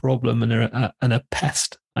real problem and a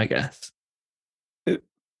pest, I guess.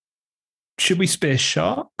 Should we spear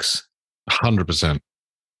sharks? 100%.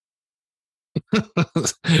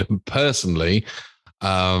 Personally,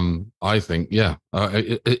 I think, yeah.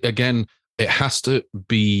 Again, it has to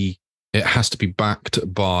be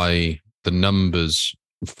backed by the numbers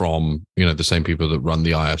from, the same people that run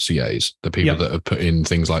the IFCAs, the people that have put in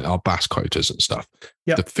things like our bass quotas and stuff,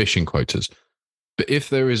 the fishing quotas. But if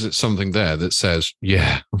there is something there that says,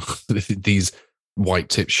 yeah, these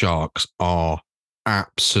white-tip sharks are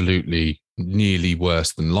absolutely nearly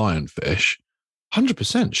worse than lionfish,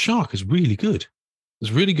 100% shark is really good.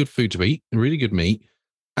 It's really good food to eat, really good meat.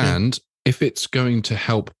 And if it's going to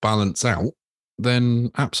help balance out,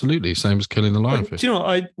 then absolutely, same as killing the lionfish. Do you know what?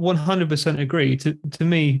 I 100% agree. To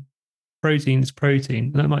me, protein is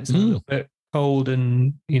protein. That might sound a little bit cold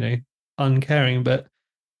and, uncaring, but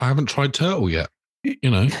I haven't tried turtle yet.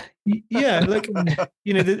 Yeah, like,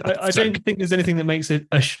 I don't think there's anything that makes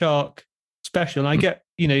a shark special. And I get,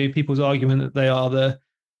 people's argument that they are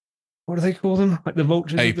what do they call them? Like the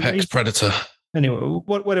vultures? Apex predator. Anyway,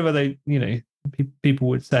 whatever they, people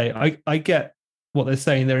would say. I get what they're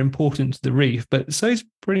saying. They're important to the reef, but so is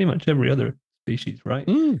pretty much every other species, right?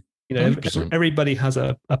 Everybody has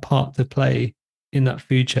a part to play in that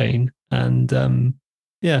food chain. And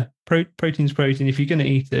protein's protein. If you're going to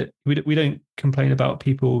eat it, we don't complain about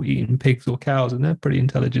people eating pigs or cows, and they're pretty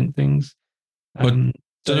intelligent things. I don't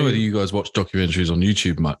know whether you guys watch documentaries on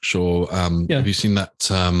YouTube much, or have you seen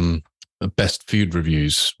that best food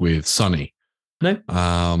reviews with Sonny? No.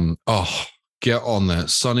 Get on there.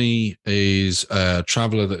 Sonny is a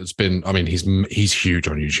traveler that has been, he's huge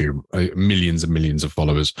on YouTube, millions and millions of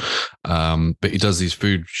followers. But he does these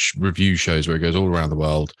food review shows where he goes all around the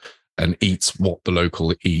world and eats what the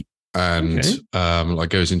local eat, and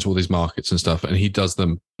goes into all these markets and stuff, and he does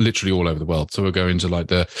them literally all over the world. So we'll go into like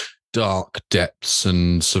the dark depths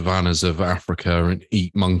and savannas of Africa and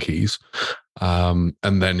eat monkeys. And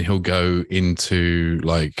then he'll go into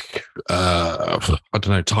like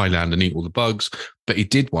Thailand and eat all the bugs. But he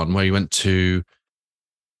did one where he went to,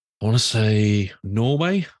 I want to say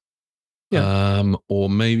Norway, or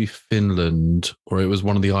maybe Finland, or it was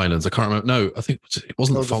one of the islands. I can't remember. No, I think it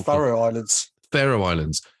wasn't the Faroe Islands. Faroe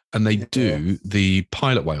Islands, and they do the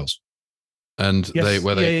pilot whales, and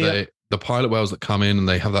the pilot whales that come in and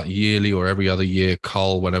they have that yearly or every other year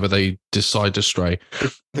cull whenever they decide to stray.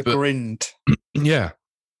 The grind. Yeah.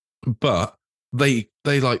 But they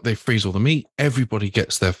freeze all the meat. Everybody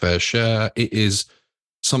gets their fair share. It is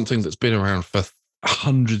something that's been around for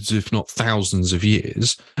hundreds, if not thousands of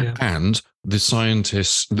years. Yeah. And the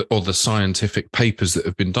scientists or the scientific papers that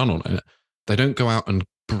have been done on it, they don't go out and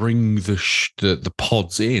bring the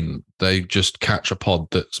pods in. They just catch a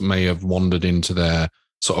pod that may have wandered into their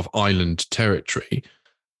sort of island territory,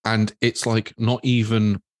 and it's like not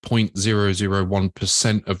even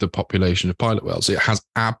 0.001% of the population of pilot whales. It has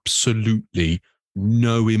absolutely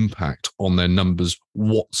no impact on their numbers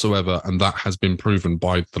whatsoever, and that has been proven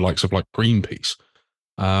by the likes of like Greenpeace.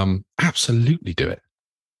 Absolutely do it.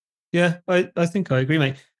 Yeah, I think I agree,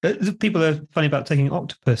 mate. People are funny about taking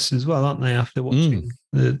octopus as well, aren't they, after watching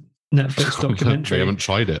the Netflix documentary? They haven't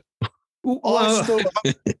tried it.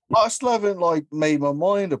 I still haven't made my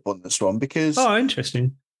mind up on this one, because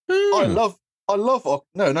interesting. I love I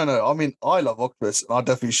mean, I love octopus, and I'll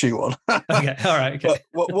definitely shoot one. Okay, all right. Okay.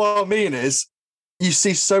 But what I mean is, you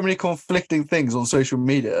see so many conflicting things on social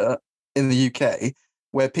media in the UK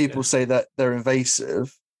where people say that they're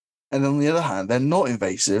invasive, and on the other hand, they're not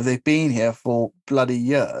invasive. They've been here for bloody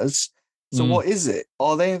years. So what is it?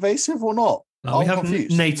 Are they invasive or not? We have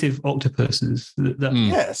confused. Native octopuses.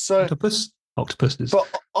 Octopuses. But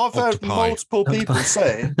I've heard multiple people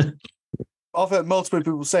say. I've heard multiple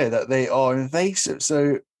people say that they are invasive.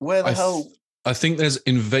 So where the hell? I think there's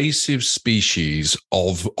invasive species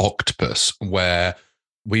of octopus where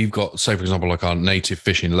we've got, say, for example, like our native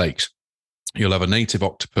fish in lakes. You'll have a native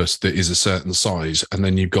octopus that is a certain size, and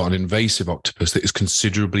then you've got an invasive octopus that is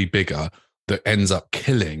considerably bigger that ends up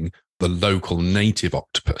killing the local native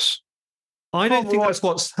octopus. I don't think that's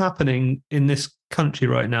what's happening in this country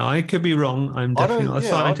right now. I could be wrong. I'm definitely not a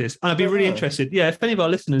scientist. And I'd be really interested. Yeah, if any of our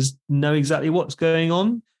listeners know exactly what's going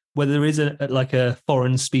on, whether there is a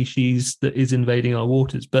foreign species that is invading our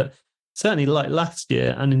waters. But certainly like last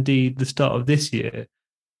year, and indeed the start of this year,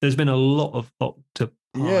 there's been a lot of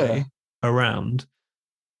octopi around.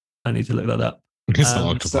 I need to look that up. It's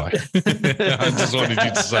not octopi. I just wanted you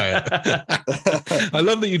to say it. I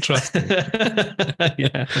love that you trust me.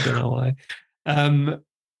 Yeah, I don't know why. And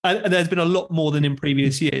there's been a lot more than in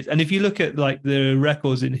previous years. And if you look at the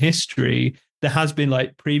records in history, there has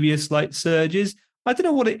been previous surges. I don't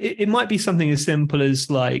know what it might be something as simple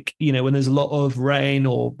as like, when there's a lot of rain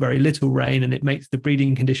or very little rain and it makes the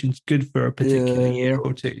breeding conditions good for a particular year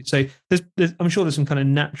or two. So I'm sure there's some kind of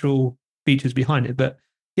natural features behind it, but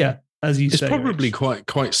yeah, as you say, it's probably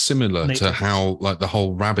quite similar to how like the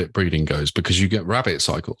whole rabbit breeding goes, because you get rabbit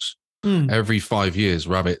cycles. Every 5 years,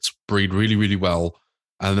 rabbits breed really, really well.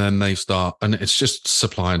 And then they start, and it's just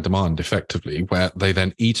supply and demand effectively, where they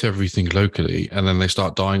then eat everything locally and then they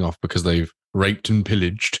start dying off because they've raped and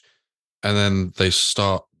pillaged. And then they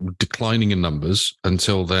start declining in numbers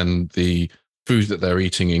until then the food that they're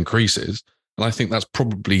eating increases. And I think that's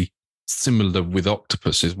probably similar with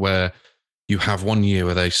octopuses, where you have 1 year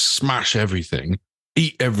where they smash everything,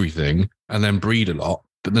 eat everything, and then breed a lot.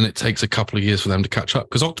 But then it takes a couple of years for them to catch up,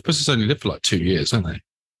 because octopuses only live for like 2 years, don't they?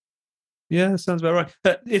 Yeah, sounds about right.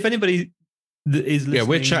 But if anybody that is listening,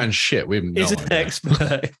 we're chatting shit. We haven't is an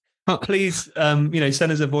expert. Please, send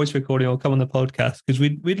us a voice recording or come on the podcast, because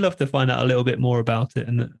we'd love to find out a little bit more about it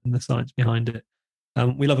and the science behind it.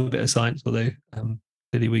 We love a bit of science, although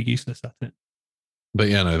clearly we're useless at it. But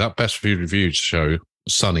yeah, no, that best reviewed show,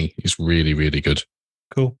 Sunny, is really, really good.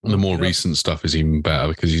 Cool. And the more recent stuff is even better,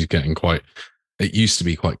 because he's getting it used to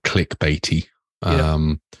be quite clickbaity.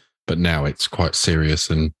 But now it's quite serious,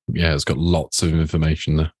 and it's got lots of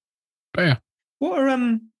information there. But yeah. What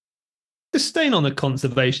are just staying on the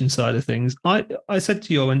conservation side of things, I said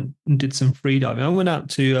to you I went and did some freediving. I went out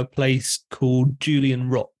to a place called Julian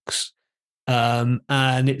Rocks. And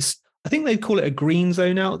I think they call it a green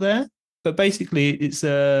zone out there, but basically it's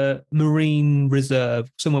a marine reserve,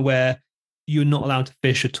 somewhere where you're not allowed to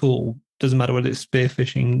fish at all. Doesn't matter whether it's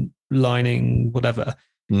spearfishing, lining, whatever.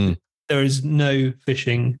 There is no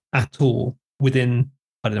fishing at all within,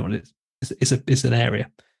 I don't know what it is. It's an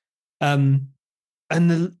area. And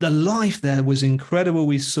the life there was incredible.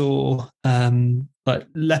 We saw like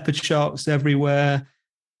leopard sharks everywhere,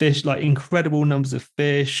 fish, like incredible numbers of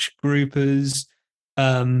fish, groupers.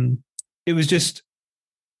 It was just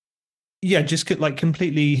like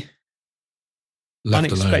completely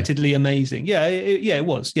unexpectedly amazing. Yeah, it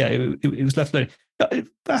was. Yeah, it was left alone. But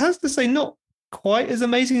I have to say, not quite as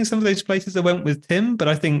amazing as some of those places I went with Tim, but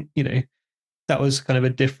I think, that was kind of a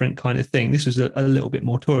different kind of thing. This was a little bit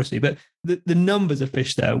more touristy, but the numbers of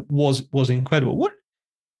fish there was incredible.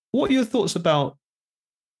 What are your thoughts about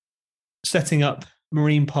setting up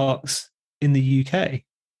marine parks in the UK?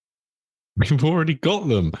 We've already got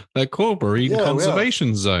them. They're called marine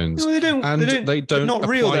conservation zones. No, they don't not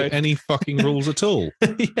apply any fucking rules at all.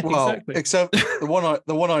 Exactly. Except the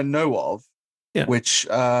one I know of, which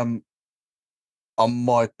I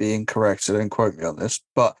might be incorrect, so don't quote me on this,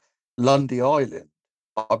 but Lundy Island,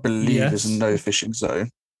 I believe, is a no fishing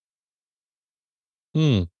zone.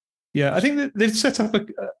 Yeah, I think that they've set up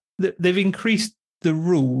they've increased the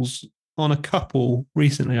rules on a couple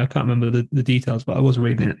recently. I can't remember the details, but I was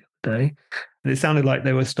reading it the other day, and it sounded like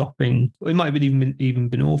they were stopping. It might have even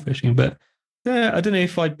been all fishing, but I don't know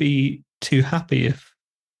if I'd be too happy if,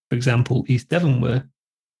 for example, East Devon were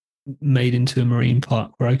made into a marine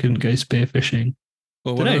park where I couldn't go spearfishing.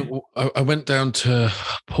 Well, when I went down to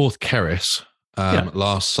Porthkerris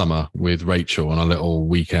last summer with Rachel on a little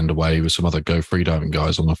weekend away with some other Go Freediving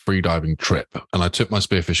guys on a freediving trip. And I took my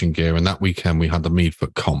spearfishing gear, and that weekend we had the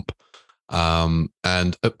Meadfoot Comp. And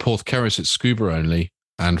at Porthkerris, it's scuba only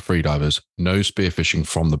and freedivers. No spearfishing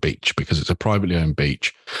from the beach, because it's a privately owned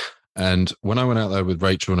beach. And when I went out there with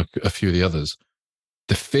Rachel and a few of the others,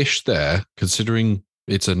 the fish there, considering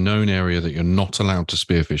it's a known area that you're not allowed to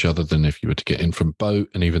spearfish other than if you were to get in from boat.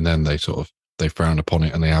 And even then they frown upon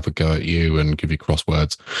it and they have a go at you and give you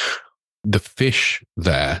crosswords. The fish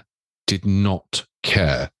there did not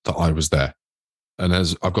care that I was there. And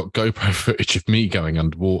as I've got GoPro footage of me going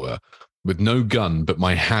underwater with no gun, but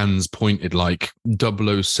my hands pointed like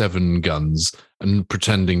 007 guns and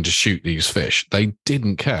pretending to shoot these fish. They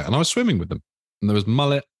didn't care. And I was swimming with them. And there was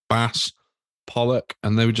mullet, bass, pollock,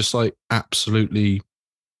 and they were just like absolutely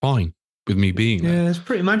fine with me being there. Yeah, it's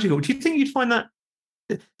pretty magical. Do you think you'd find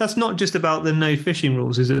that's not just about the no fishing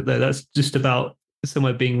rules, is it, though? That's just about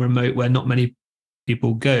somewhere being remote where not many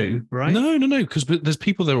people go, right? No, because there's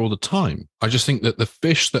people there all the time. I just think that the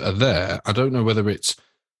fish that are there, I don't know whether it's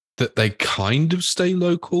that they kind of stay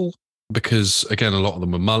local, because, again, a lot of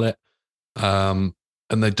them are mullet, and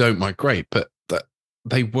they don't migrate, but that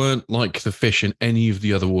they weren't like the fish in any of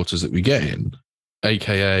the other waters that we get in,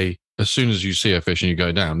 aka as soon as you see a fish and you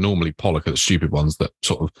go down, normally pollock are the stupid ones that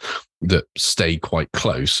that stay quite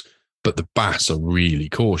close, but the bass are really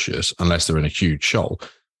cautious unless they're in a huge shoal.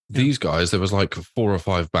 these guys, there was like 4 or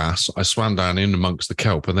 5 bass. I swam down in amongst the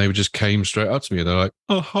kelp and they just came straight up to me. They're like,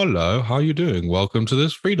 "Oh, hello, how you doing? Welcome to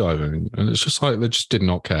this freediving." And it's just like, they just did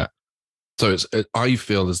not care. So I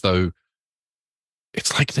feel as though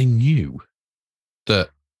it's like they knew that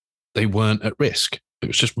they weren't at risk. It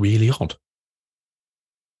was just really odd.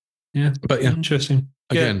 Yeah. But yeah. Interesting.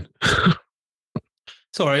 Again. Yeah.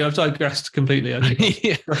 Sorry, I've digressed completely.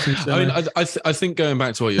 Yeah. I think going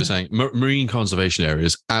back to what you're saying, marine conservation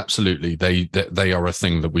areas, absolutely, they are a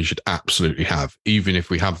thing that we should absolutely have, even if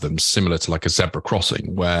we have them similar to like a zebra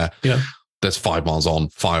crossing where there's 5 miles on,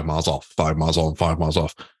 5 miles off, 5 miles on, 5 miles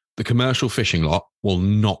off. The commercial fishing lot will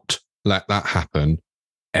not let that happen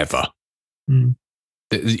ever. Mm.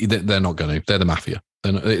 They're not going to. They're the mafia.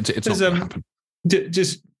 It's not going to happen.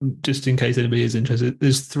 Just in case anybody is interested,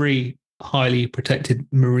 there's 3 highly protected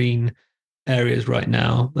marine areas right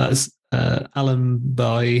now. That's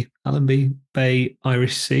Allenby Bay,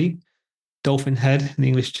 Irish Sea, Dolphin Head in the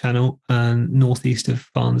English Channel, and northeast of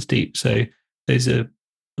Farnes Deep. So those are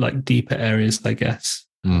like deeper areas, I guess,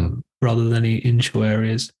 rather than any inshore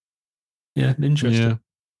areas. Yeah, interesting.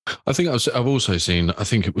 Yeah. I think I've also seen, I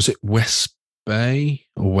think it was West Bay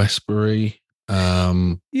or Westbury.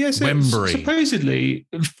 Wembury. Supposedly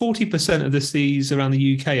 40% of the seas around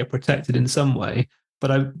the UK are protected in some way, but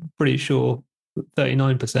I'm pretty sure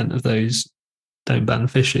 39% of those don't ban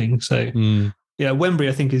fishing. So Wembury,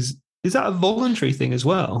 I think is that a voluntary thing as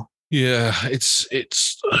well? Yeah, I've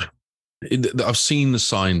seen the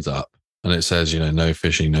signs up and it says, no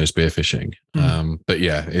fishing, no spearfishing. But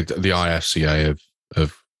yeah, the IFCA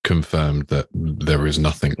have confirmed that there is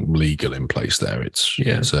nothing legal in place there. It's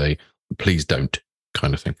a please don't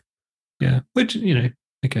kind of thing. Yeah, which I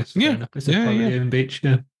guess it's a private beach.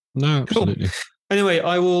 Yeah, no, absolutely. Cool. Anyway,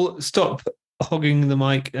 I will stop hogging the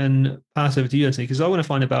mic and pass over to you, Anthony, because I want to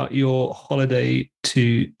find about your holiday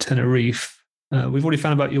to Tenerife. We've already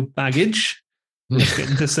found about your baggage. Let's get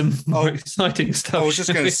into some more exciting stuff. I was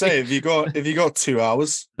just going to say, if you got 2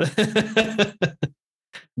 hours,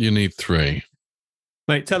 you need 3.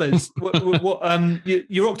 Mate, tell us what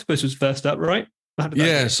your octopus was first up, right?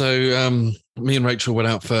 Yeah, so me and Rachel went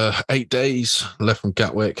out for 8 days, left from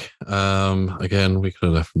Gatwick. Again, we could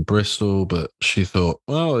have left from Bristol, but she thought,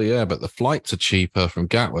 well, yeah, but the flights are cheaper from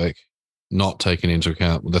Gatwick, not taking into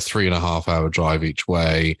account the 3.5-hour drive each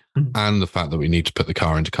way and the fact that we need to put the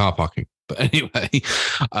car into car parking. But anyway,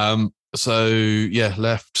 so yeah,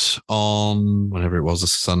 left on whenever it was, a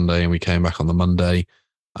Sunday, and we came back on the Monday.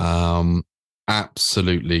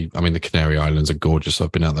 Absolutely. I mean, the Canary Islands are gorgeous.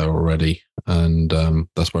 I've been out there already. And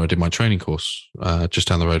that's where I did my training course, just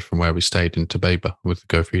down the road from where we stayed in Tobago with the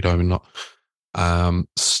Go Freediving lot.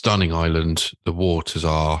 Stunning island. The waters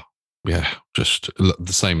are, just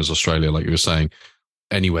the same as Australia, like you were saying.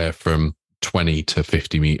 Anywhere from 20 to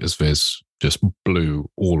 50 meters viz, just blue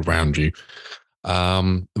all around you.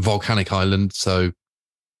 Volcanic island. So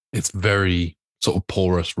it's very sort of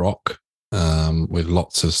porous rock. With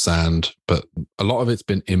lots of sand, but a lot of it's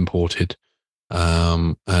been imported.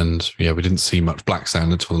 And we didn't see much black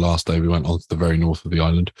sand until the last day. We went on to the very north of the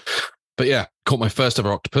island. But yeah, caught my first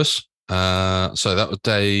ever octopus. So that was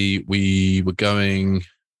day we were going.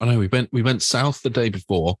 Oh no, we went south the day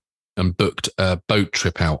before and booked a boat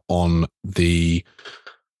trip out on the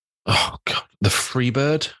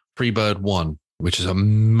Freebird 1, which is a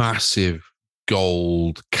massive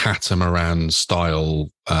gold catamaran style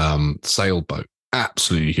sailboat,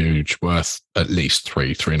 absolutely huge, worth at least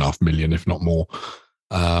 3.5 million, if not more.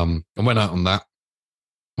 And went out on that.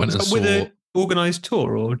 Went and with an organised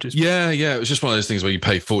tour, or just it was just one of those things where you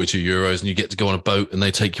pay €42 and you get to go on a boat and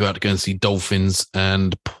they take you out to go and see dolphins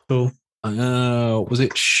and was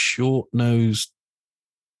it short-nosed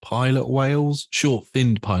pilot whales,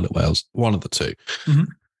 short-finned pilot whales, one of the two.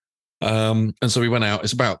 And so we went out.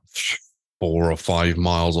 It's about 4 or 5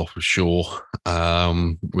 miles off of shore,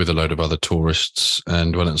 with a load of other tourists,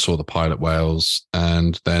 and went and saw the pilot whales,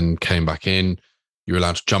 and then came back in. You were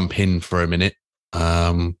allowed to jump in for a minute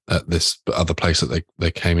at this other place that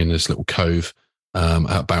they came in, this little cove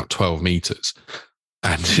at about 12 meters,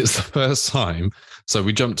 and it's the first time. So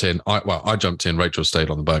we jumped in. I jumped in. Rachel stayed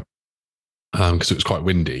on the boat because it was quite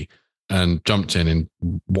windy, and jumped in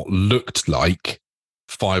what looked like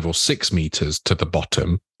 5 or 6 meters to the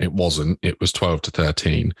bottom. It wasn't. It was 12 to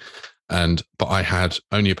 13. But I had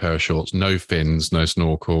only a pair of shorts, no fins, no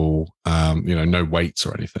snorkel, no weights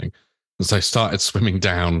or anything. And so I started swimming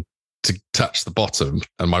down to touch the bottom,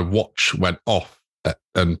 and my watch went off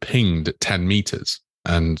and pinged at 10 meters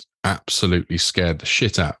and absolutely scared the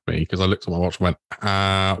shit out of me, because I looked at my watch and went,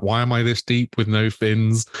 why am I this deep with no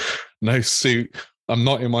fins, no suit? I'm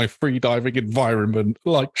not in my free diving environment.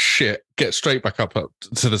 Like shit, get straight back up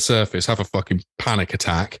to the surface, have a fucking panic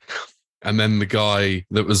attack. And then the guy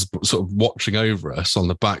that was sort of watching over us on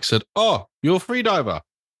the back said, "Oh, you're a free diver.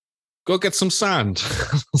 Go get some sand."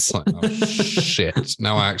 I was like, oh shit.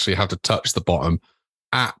 Now I actually have to touch the bottom,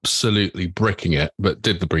 absolutely bricking it, but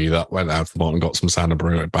did the breathe up, went out to the bottom, got some sand and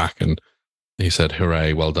brought it back. And he said,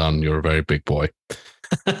 "Hooray, well done. You're a very big boy."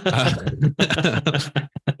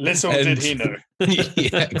 Little did he know.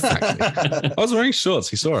 Yeah, exactly. I was wearing shorts.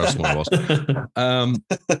 He saw how small I was.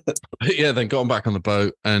 But yeah, then got on back on the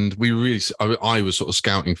boat, and I was sort of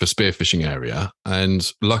scouting for spearfishing area.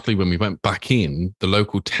 And luckily, when we went back in, the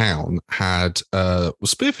local town had a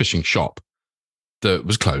spearfishing shop that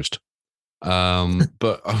was closed.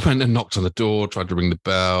 But I went and knocked on the door, tried to ring the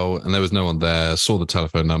bell, and there was no one there. Saw the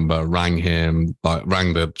telephone number, rang him,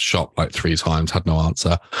 rang the shop like 3 times, had no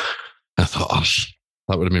answer. I thought, oh,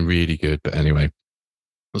 that would have been really good. But anyway,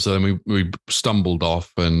 so then we stumbled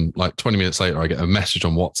off, and like 20 minutes later, I get a message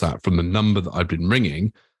on WhatsApp from the number that I'd been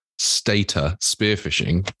ringing, Stater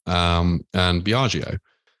Spearfishing, and Biagio.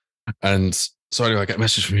 And so anyway, I get a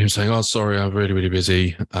message from him saying, "Oh, sorry, I'm really, really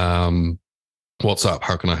busy. What's up?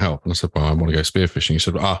 How can I help?" And I said, "Well, I want to go spearfishing." He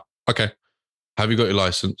said, "Okay. Have you got your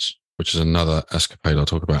license?" Which is another escapade I'll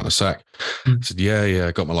talk about in a sec. I said, yeah,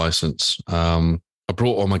 I got my license. I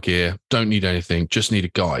brought all my gear. Don't need anything. Just need a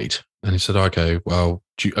guide. And he said, "Okay, well,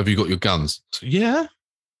 have you got your guns?" I said, yeah,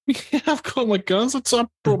 I've got my guns. I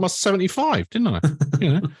brought my 75, didn't I?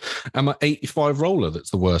 And my 85 roller. That's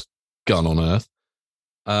the worst gun on earth.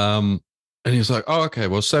 And he was like, "Oh, okay,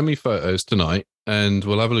 well, send me photos tonight, and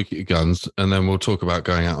we'll have a look at your guns, and then we'll talk about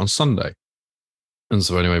going out on Sunday." And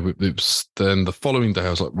so anyway, then the following day, I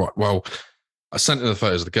was like, right, well, I sent in the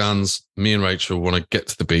photos of the guns. Me and Rachel want to get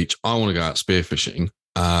to the beach. I want to go out spearfishing.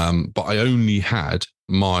 But I only had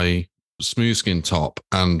my smooth skin top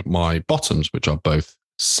and my bottoms, which are both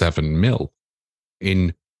 7 mil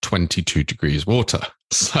in 22 degrees water.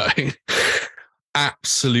 So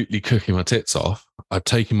absolutely cooking my tits off. I'd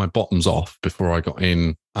taken my bottoms off before I got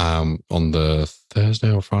in on the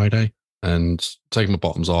Thursday or Friday, and taking my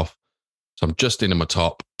bottoms off. So I'm just in my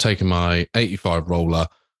top, taking my 85 roller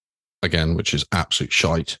again, which is absolute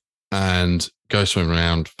shite, and go swimming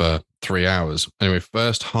around for 3 hours. Anyway,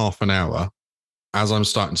 first half an hour, as I'm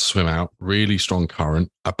starting to swim out, really strong current,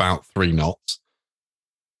 about 3 knots,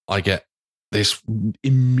 I get this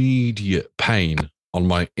immediate pain on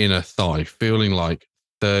my inner thigh, feeling like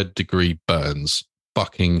 3rd-degree burns,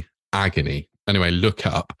 fucking agony. Anyway, look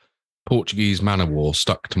up, Portuguese man of war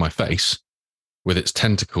stuck to my face with its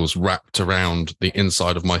tentacles wrapped around the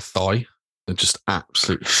inside of my thigh, and just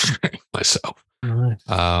absolutely shitting myself. Nice.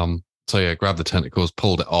 So yeah, grabbed the tentacles,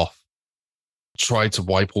 pulled it off, tried to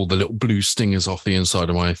wipe all the little blue stingers off the inside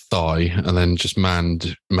of my thigh, and then just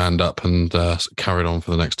manned up and carried on for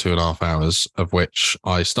the next 2.5 hours, of which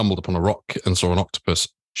I stumbled upon a rock and saw an octopus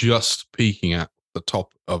just peeking at the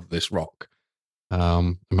top of this rock.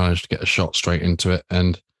 Managed to get a shot straight into it,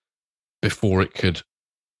 and before it could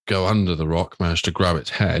go under the rock, managed to grab its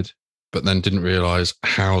head, but then didn't realize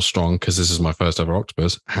how strong, because this is my first ever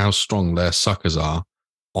octopus, how strong their suckers are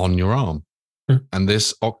on your arm. And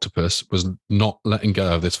this octopus was not letting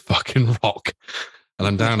go of this fucking rock. And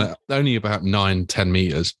I'm down at only about 9-10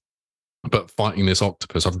 meters, but fighting this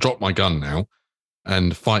octopus. I've dropped my gun now,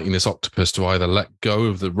 and fighting this octopus to either let go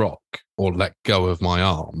of the rock or let go of my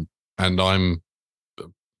arm. And I'm,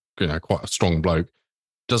 quite a strong bloke.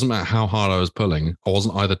 Doesn't matter how hard I was pulling, I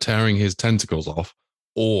wasn't either tearing his tentacles off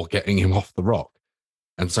or getting him off the rock.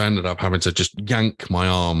 And so I ended up having to just yank my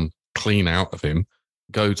arm clean out of him,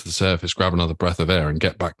 go to the surface, grab another breath of air, and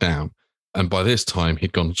get back down. And by this time,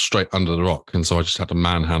 he'd gone straight under the rock. And so I just had to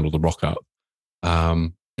manhandle the rock up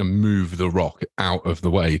and move the rock out of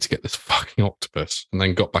the way to get this fucking octopus, and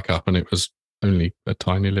then got back up, and it was only a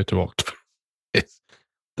tiny little octopus. It's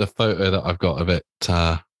the photo that I've got of it.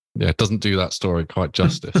 It doesn't do that story quite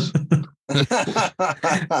justice.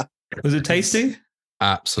 Was it tasty?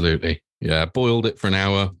 Absolutely. Yeah. Boiled it for an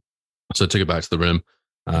hour. So I took it back to the room.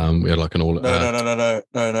 We had like an all. No.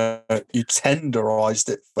 You tenderized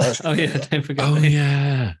it first. Oh yeah, don't forget. Oh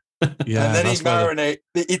yeah. Yeah. And then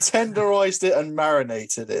he tenderized it and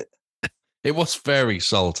marinated it. It was very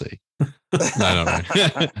salty. No.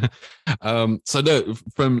 So no,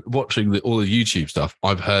 from watching all the YouTube stuff,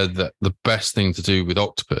 I've heard that the best thing to do with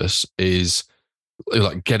octopus is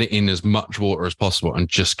like get it in as much water as possible and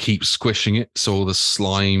just keep squishing it so all the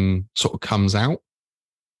slime sort of comes out.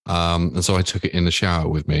 And so I took it in the shower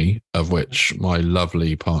with me, of which my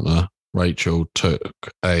lovely partner Rachel took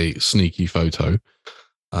a sneaky photo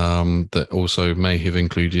that also may have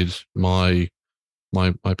included my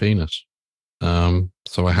my penis.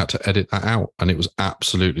 So I had to edit that out, and it was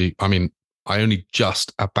absolutely. I mean, I only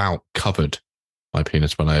just about covered my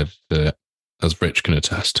penis when I edited it, as Rich can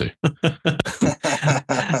attest to.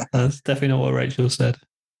 That's definitely not what Rachel said.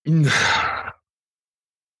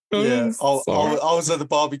 Yeah, I was at the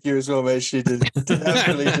barbecue as well, mate. She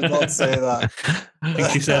definitely did not say that. I think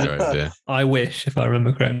she said, "I wish," if I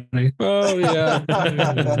remember correctly. Oh yeah.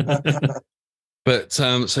 But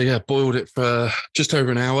so yeah, boiled it for just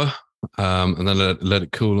over an hour, and then let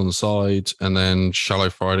it cool on the side, and then shallow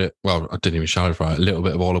fried it. Well, I didn't even shallow fry it. A little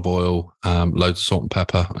bit of olive oil, loads of salt and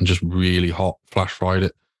pepper, and just really hot flash fried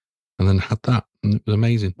it, and then had that. And it was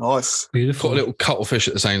amazing. Nice. Beautiful. Got a little cuttlefish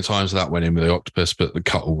at the same time, so that went in with the octopus. But the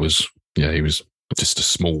cuttle was, he was just a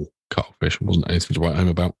small cuttlefish. It wasn't anything to write home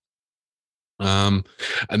about. And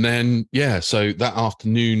then, so that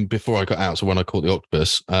afternoon before I got out, so when I caught the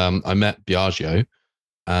octopus, I met Biagio.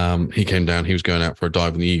 He came down, he was going out for a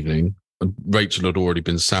dive in the evening. Rachel had already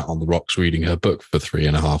been sat on the rocks reading her book for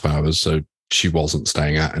 3.5 hours, so she wasn't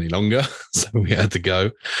staying out any longer. So we had to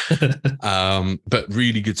go. But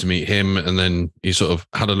really good to meet him. And then he sort of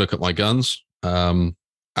had a look at my guns,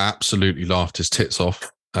 absolutely laughed his tits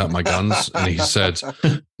off at my guns. And he said,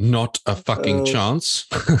 not a fucking chance.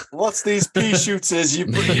 What's these pea shooters you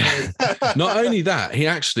put in? Not only that, he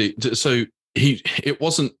actually, so it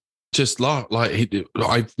wasn't just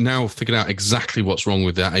I've now figured out exactly what's wrong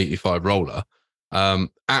with that 85 roller.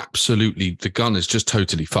 Absolutely, the gun is just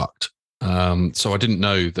totally fucked. So I didn't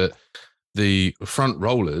know that the front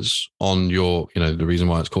rollers on your, the reason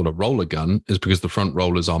why it's called a roller gun is because the front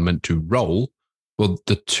rollers are meant to roll. Well,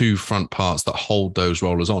 the two front parts that hold those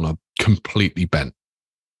rollers on are completely bent.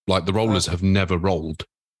 Like the rollers have never rolled.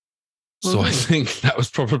 So I think that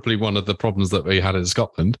was probably one of the problems that we had in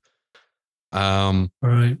Scotland.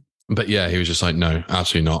 Right. But yeah, he was just like, no,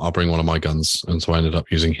 absolutely not. I'll bring one of my guns. And so I ended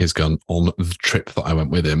up using his gun on the trip that I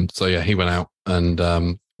went with him. So yeah, he went out and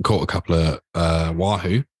caught a couple of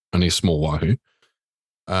wahoo, only a small wahoo.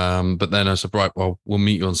 But then I said, right, well, we'll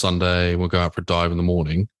meet you on Sunday. We'll go out for a dive in the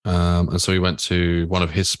morning. And so we went to one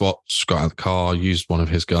of his spots, got out of the car, used one of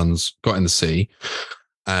his guns, got in the sea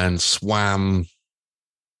and swam,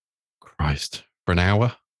 for an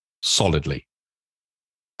hour solidly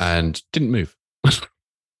and didn't move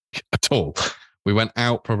at all. We went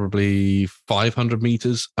out probably 500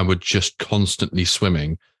 meters and were just constantly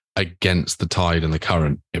swimming against the tide and the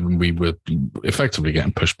current. And we were effectively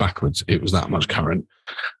getting pushed backwards. It was that much current.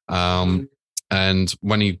 And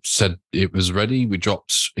when he said it was ready,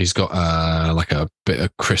 he's got like a bit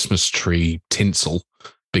of Christmas tree tinsel,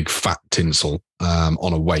 big fat tinsel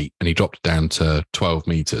on a weight. And he dropped it down to 12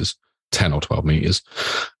 meters, 10 or 12 meters.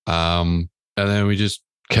 And then we just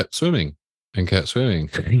kept swimming and kept swimming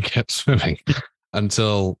and kept swimming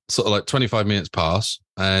until sort of like 25 minutes pass.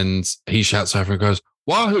 And he shouts over and goes,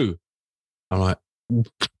 wahoo! I'm like,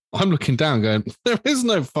 I'm looking down going, there is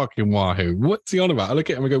no fucking wahoo. What's he on about? I look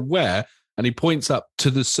at him and go, where? And he points up to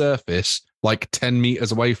the surface, like 10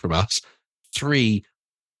 meters away from us. 3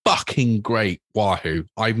 fucking great wahoo.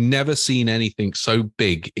 I've never seen anything so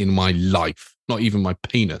big in my life, not even my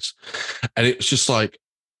penis. And it was just like,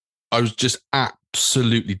 I was just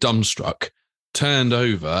absolutely dumbstruck, turned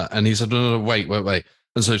over, and he said, no, wait.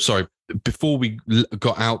 And so, sorry, before we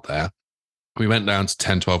got out there, we went down to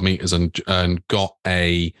 10, 12 meters and got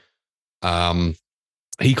a,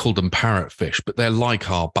 he called them parrotfish, but they're like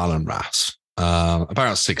our Ballon wrasse,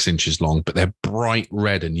 about 6 inches long, but they're bright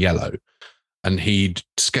red and yellow. And he'd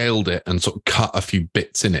scaled it and sort of cut a few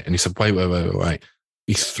bits in it. And he said, wait.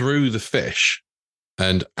 He threw the fish.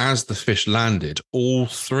 And as the fish landed, all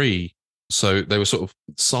 3, so they were sort of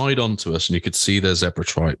side onto us and you could see their zebra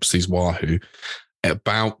tripes, these wahoo,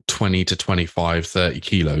 about 20 to 25, 30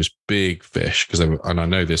 kilos, big fish, because they were, and I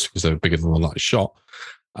know this because they were bigger than the light shot.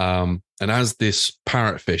 And as this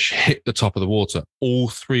parrotfish hit the top of the water, all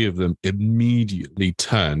 3 of them immediately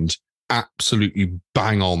turned absolutely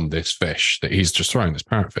bang on this fish that he's just throwing, this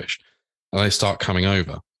parrotfish. And they start coming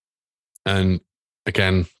over. And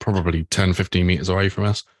again, probably 10, 15 meters away from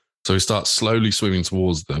us. So we start slowly swimming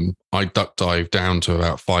towards them. I duck dive down to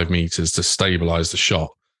about 5 meters to stabilize the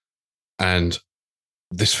shot. And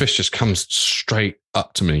this fish just comes straight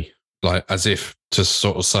up to me, like as if to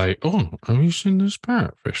sort of say, oh, have you seen this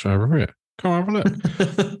parrotfish over here? Come have a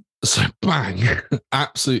look. So bang,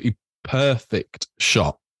 absolutely perfect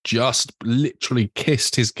shot. Just literally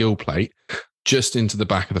kissed his gill plate just into the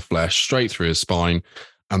back of the flesh, straight through his spine,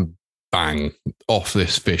 and bang, off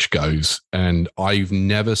this fish goes. And I've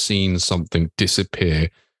never seen something disappear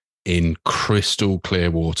in crystal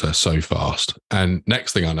clear water so fast. And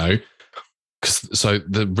next thing I know, So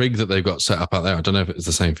the rig that they've got set up out there, I don't know if it's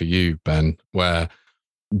the same for you, Ben, where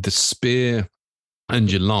the spear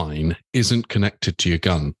and your line isn't connected to your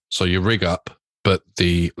gun. So you rig up, but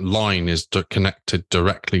the line is connected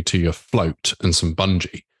directly to your float and some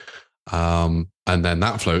bungee. And then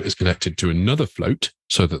that float is connected to another float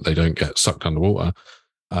so that they don't get sucked underwater.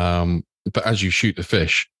 But as you shoot the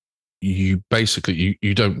fish, you basically,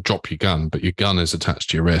 you don't drop your gun, but your gun is attached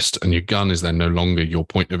to your wrist, and your gun is then no longer your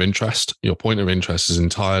point of interest. Your point of interest is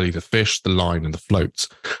entirely the fish, the line, and the floats,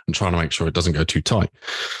 and trying to make sure it doesn't go too tight.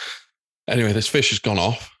 Anyway, this fish has gone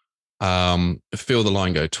off. Feel the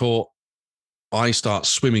line go taut. I start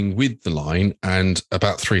swimming with the line, and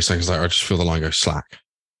about 3 seconds later, I just feel the line go slack.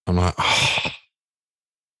 I'm like, oh,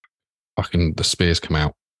 fucking the spears come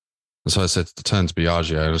out. And so I said to turn to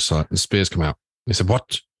Biagio, I was like, the spears come out. He said,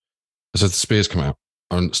 what? I said, the spears come out,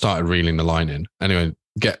 and started reeling the line in. Anyway,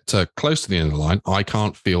 get close to the end of the line. I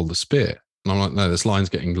can't feel the spear. And I'm like, no, this line's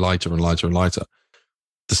getting lighter and lighter and lighter.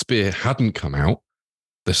 The spear hadn't come out.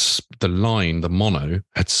 The line, the mono,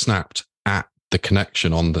 had snapped at the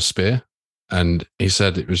connection on the spear. And he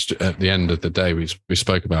said it was at the end of the day, we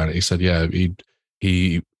spoke about it. He said, yeah,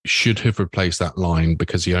 he should have replaced that line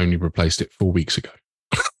because he only replaced it 4 weeks ago.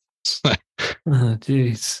 So, oh,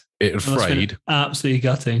 jeez. It had frayed. Absolutely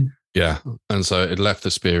gutting. Yeah. And so it left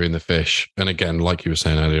the spear in the fish. And again, like you were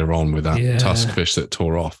saying earlier on with that tusk fish that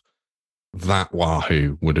tore off, that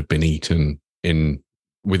wahoo would have been eaten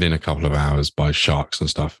within a couple of hours by sharks and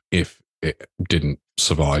stuff if it didn't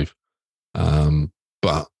survive.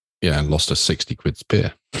 But yeah, lost a 60 quid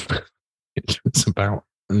spear. It's about,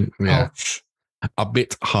 a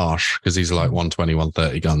bit harsh because these are like 120,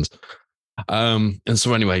 130 guns. And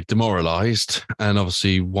so anyway, demoralized, and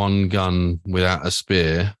obviously one gun without a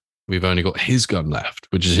spear. We've only got his gun left,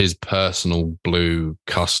 which is his personal blue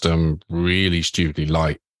custom, really stupidly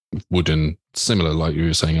light wooden, similar like you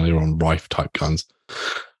were saying earlier on, Rife type guns.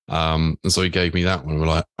 And so he gave me that one. We're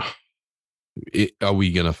like, are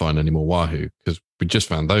we going to find any more wahoo? Because we just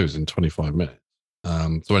found those in 25 minutes.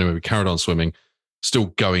 So anyway, we carried on swimming, still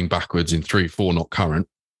going backwards in 3-4 knot current.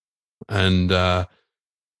 And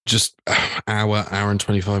just hour and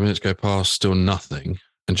 25 minutes go past, still nothing.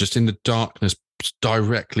 And just in the darkness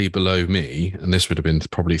directly below me, and this would have been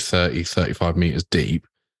probably 30, 35 meters deep,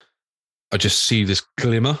 I just see this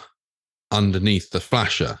glimmer underneath the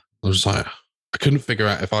flasher. I was like, I couldn't figure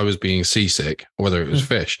out if I was being seasick or whether it was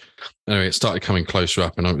fish. Anyway, it started coming closer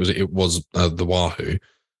up, and it was the wahoo.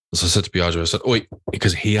 So I said to Biagio, I said, oi,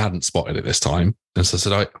 because he hadn't spotted it this time. And so I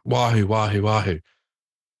said, wahoo, wahoo, wahoo.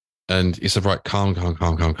 And he said, right, calm.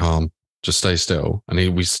 Just stay still.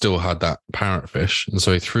 And we still had that parrotfish. And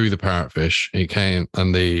so he threw the parrotfish. He came,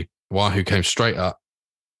 and the wahoo came straight up,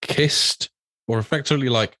 kissed, or effectively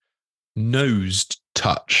like nosed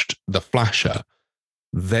touched the flasher,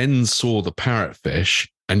 then saw the parrotfish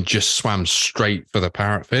and just swam straight for the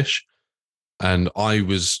parrotfish. And I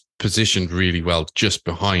was positioned really well just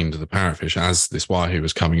behind the parrotfish as this wahoo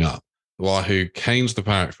was coming up. The wahoo came to the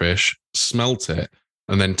parrotfish, smelt it,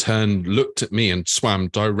 and then turned, looked at me and swam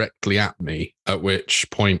directly at me, at which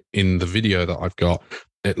point in the video that I've got,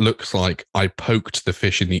 it looks like I poked the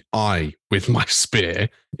fish in the eye with my spear.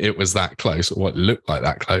 It was that close, or what looked like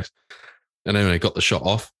that close. And anyway, got the shot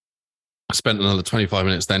off. I spent another 25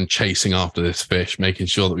 minutes then chasing after this fish, making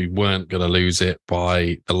sure that we weren't going to lose it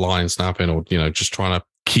by the line snapping, or, just trying to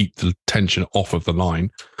keep the tension off of the line.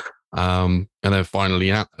 And then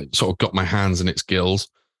finally sort of got my hands in its gills,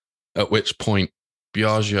 at which point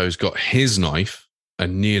Biagio's got his knife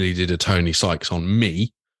and nearly did a Tony Sykes on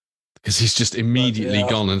me, because he's just immediately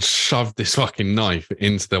gone and shoved this fucking knife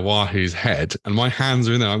into the wahoo's head, and my hands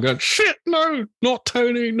are in there. I'm going, shit, no, not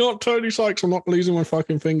Tony Sykes. I'm not losing my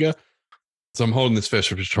fucking finger. So I'm holding this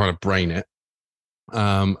fish, I'm just trying to brain it.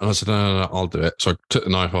 And I said, no, I'll do it. So I took the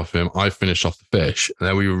knife off him. I finished off the fish. And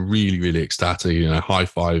then we were really, really ecstatic,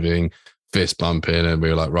 high-fiving, fist bumping. And we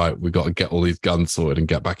were like, right, we've got to get all these guns sorted and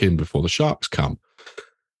get back in before the sharks come.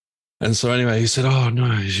 And so anyway, he said, oh,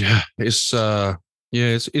 no, it's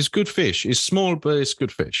good fish. It's small, but it's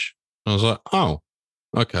good fish. And I was like, oh,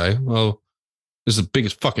 okay. Well, this is the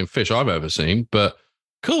biggest fucking fish I've ever seen, but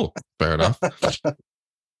cool. Fair enough.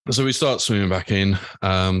 So we start swimming back in.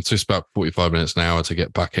 Took us about 45 minutes, an hour to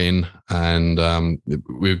get back in. And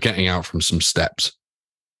we were getting out from some steps.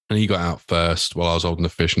 And he got out first while I was holding the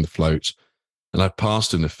fish in the floats. And I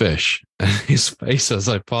passed him the fish. And his face as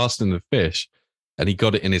I passed him the fish, and he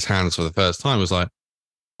got it in his hands for the first time, was like,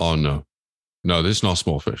 oh, no, this is not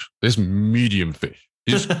small fish. This is medium fish.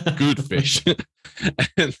 This is good fish.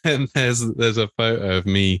 And then there's a photo of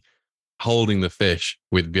me holding the fish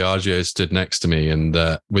with Biagio stood next to me, and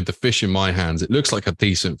with the fish in my hands, it looks like a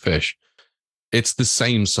decent fish. It's the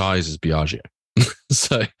same size as Biagio.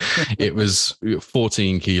 So it was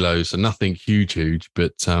 14 kilos, so nothing huge,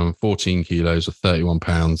 but 14 kilos or 31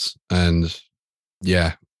 pounds. And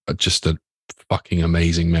yeah, just a fucking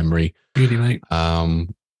amazing memory. Really, mate.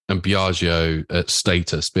 And Biagio at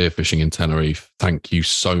Stater Spearfishing in Tenerife, thank you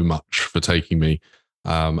so much for taking me.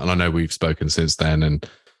 And I know we've spoken since then, and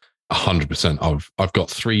 100%. I've got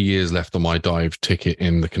 3 years left on my dive ticket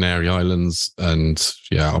in the Canary Islands, and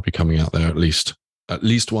yeah, I'll be coming out there at least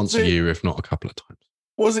once a year, if not a couple of times.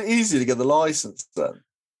 Was it easy to get the license then?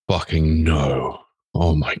 Fucking no.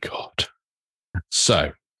 Oh my God.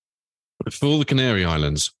 So, for the Canary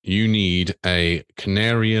Islands, you need a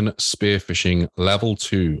Canarian Spearfishing Level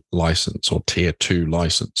 2 license or Tier 2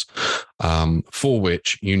 license, for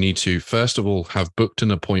which you need to, first of all, have booked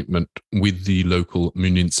an appointment with the local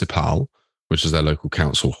municipal, which is their local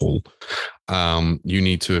council hall. You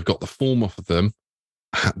need to have got the form off of them,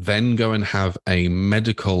 then go and have a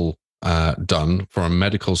medical done for a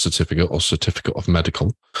medical certificate or certificate of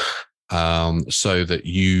medical, so that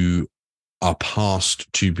you are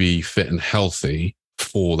passed to be fit and healthy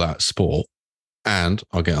for that sport. And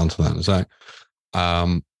I'll get onto that in a sec.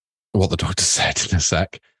 What the doctor said in a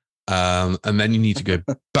sec. And then you need to go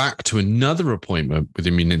back to another appointment with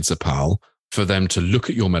the municipal for them to look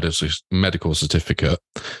at your medical certificate.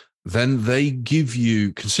 Then they give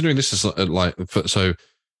you, considering this is so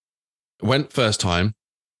went first time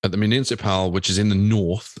at the municipal, which is in the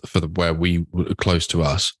north where we were close to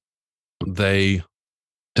us. They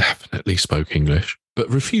definitely spoke English, but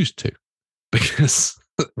refused to because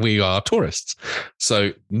we are tourists.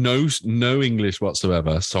 So no English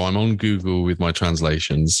whatsoever. So I'm on Google with my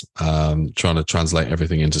translations, trying to translate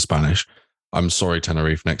everything into Spanish. I'm sorry,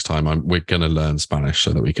 Tenerife. Next time we're going to learn Spanish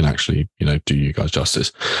so that we can actually, do you guys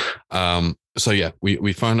justice. So yeah,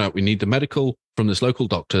 we found out we need the medical from this local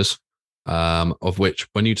doctor's, of which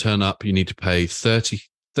when you turn up, you need to pay 30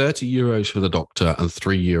 euros for the doctor and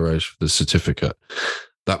 3 euros for the certificate.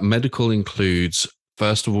 That medical includes,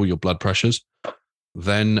 first of all, your blood pressures,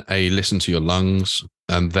 then a listen to your lungs,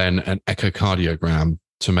 and then an echocardiogram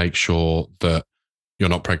to make sure that you're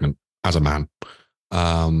not pregnant as a man,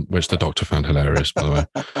 which the doctor found hilarious, by the way.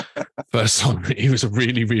 First time, he was a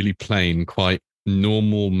really, really plain, quite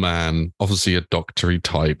normal man, obviously a doctory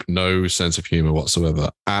type, no sense of humor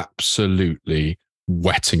whatsoever, absolutely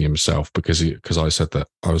wetting himself because I said that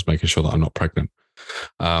I was making sure that I'm not pregnant.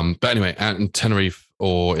 But anyway, in Tenerife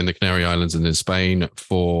or in the Canary Islands and in Spain,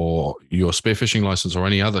 for your spearfishing license or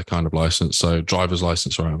any other kind of license, so driver's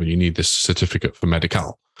license or whatever, you need this certificate for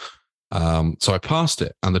medical. So I passed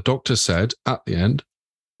it, and the doctor said at the end,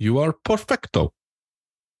 "You are perfecto,"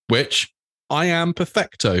 which I am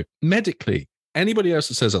perfecto medically. Anybody else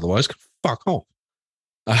that says otherwise can fuck off.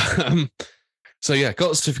 So yeah, got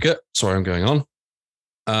the certificate. Sorry, I'm going on.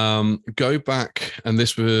 Go back, and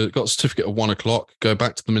got a certificate at 1 o'clock. Go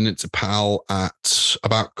back to the municipal at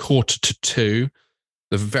about 1:45.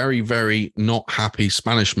 The very, very not happy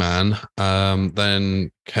Spanish man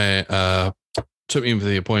then took me in for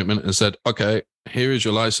the appointment and said, "Okay, here is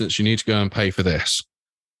your license. You need to go and pay for this."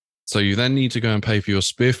 So you then need to go and pay for your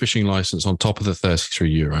spearfishing license on top of the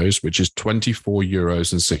 33 euros, which is 24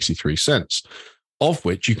 euros and 63 cents, of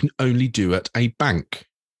which you can only do at a bank.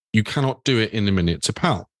 You cannot do it in the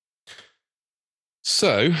municipal.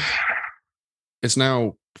 So it's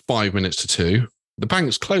now 5 minutes to 2. The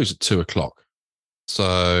banks close at 2 o'clock.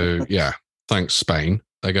 So yeah, thanks Spain.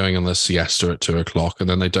 They're going on their siesta at 2 o'clock, and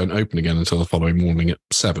then they don't open again until the following morning at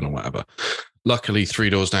 7 or whatever. Luckily,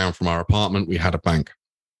 3 doors down from our apartment, we had a bank.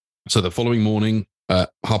 So the following morning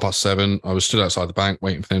at 7:30, I was stood outside the bank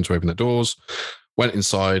waiting for them to open the doors. Went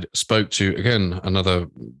inside, spoke to, again, another,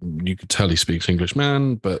 you could tell he speaks English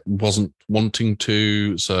man, but wasn't wanting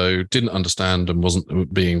to, so didn't understand and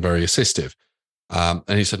wasn't being very assistive. And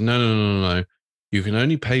he said, no. You can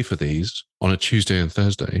only pay for these on a Tuesday and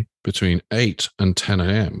Thursday between 8 and 10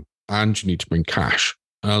 a.m. and you need to bring cash.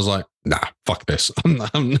 And I was like, nah, fuck this.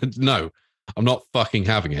 No, I'm not fucking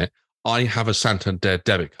having it. I have a Santander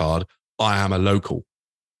debit card. I am a local.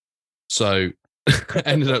 So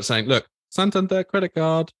ended up saying, look, Santander credit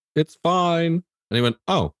card, it's fine. And he went,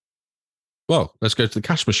 oh, well, let's go to the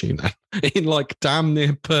cash machine then, in like damn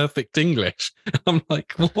near perfect English. I'm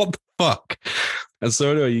like, what the fuck? And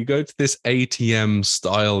so anyway, you go to this ATM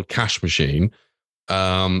style cash machine,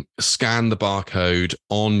 scan the barcode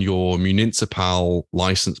on your municipal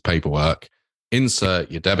license paperwork, insert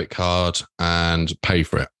your debit card and pay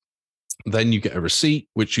for it. Then you get a receipt,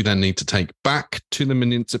 which you then need to take back to the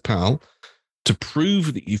municipal. to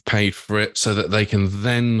prove that you've paid for it so that they can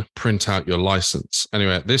then print out your license.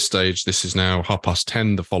 Anyway, at this stage, this is now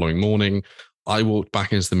 10:30 the following morning. I walked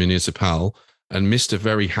back into the municipal, and Mr.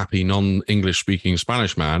 Very Happy non-English speaking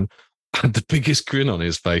Spanish man had the biggest grin on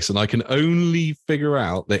his face. And I can only figure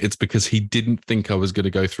out that it's because he didn't think I was going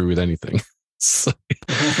to go through with anything. So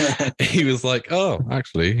he was like, oh,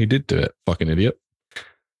 actually, he did do it. Fucking idiot.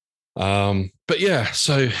 But yeah,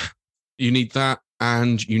 so you need that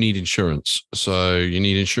and you need insurance. So you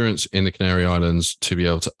need insurance in the Canary Islands to be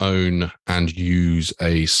able to own and use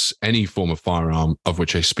any form of firearm, of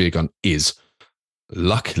which a spear gun is.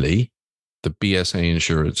 Luckily, the BSA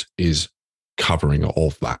insurance is covering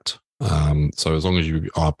of that. So as long as you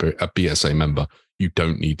are a BSA member, you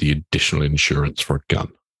don't need the additional insurance for a gun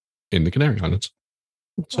in the Canary Islands.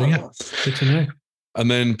 So yeah, good to know. And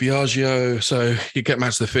then Biagio, so you get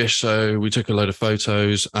matched the fish. So we took a load of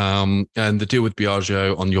photos. And the deal with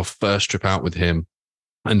Biagio on your first trip out with him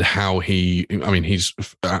and how he's an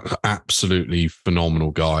absolutely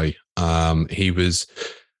phenomenal guy. He was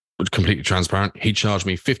completely transparent. He charged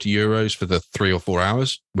me €50 for the 3 or 4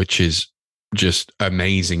 hours, which is just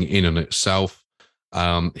amazing in and itself.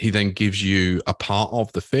 He then gives you a part of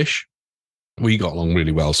the fish. We got along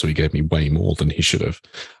really well, so he gave me way more than he should have,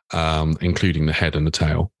 including the head and the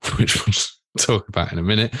tail, which we'll talk about in a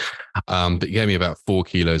minute. But he gave me about 4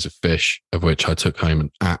 kilos of fish, of which I took home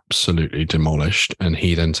and absolutely demolished. And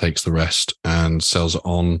he then takes the rest and sells it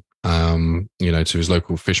on, to his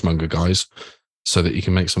local fishmonger guys so that he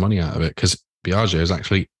can make some money out of it. Because Biagio is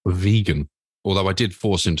actually vegan, although I did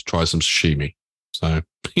force him to try some sashimi. So,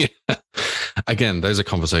 yeah. Again, there's a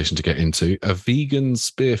conversation to get into. A vegan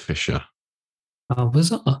spearfisher. Oh,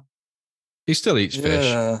 bizarre. He still eats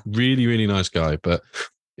fish. Really, really nice guy, but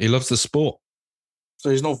he loves the sport. So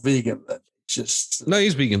he's not vegan then? No,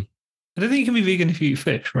 he's vegan. I don't think you can be vegan if you eat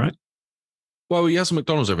fish, right? Well, he has some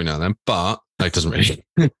McDonald's every now and then, but it doesn't really.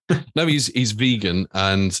 No, he's vegan,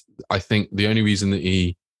 and I think the only reason that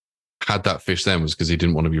he had that fish then was because he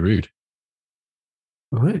didn't want to be rude.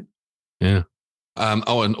 Right. Yeah.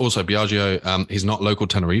 And also Biagio, he's not local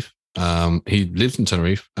Tenerife. He lives in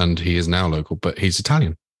Tenerife and he is now local, but he's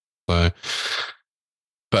Italian. So,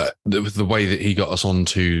 but the way that he got us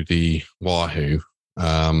onto the Wahoo,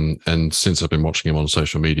 and since I've been watching him on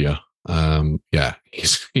social media,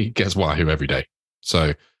 he gets Wahoo every day.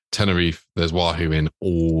 So Tenerife, there's Wahoo in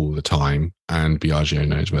all the time, and Biagio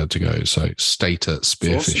knows where to go. So Stater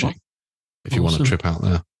spearfishing, awesome. If you want to trip out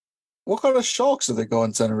there. What kind of sharks do they go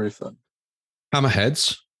on Tenerife then?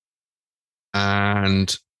 Hammerheads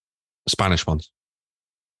and Spanish ones.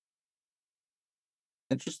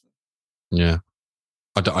 Interesting. Yeah,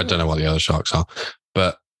 I don't know what the other sharks are,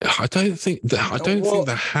 but I don't think the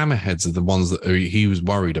hammerheads are the ones that he was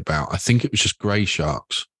worried about. I think it was just grey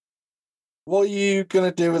sharks. What are you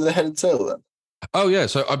gonna do with the head and tail then? Oh yeah,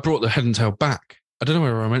 so I brought the head and tail back. I don't know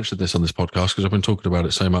whether I mentioned this on this podcast because I've been talking about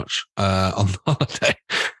it so much on holiday.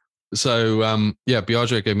 So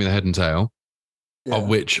Biagio gave me the head and tail. Yeah. Of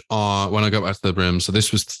which when I got back to the brim, so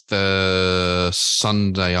this was the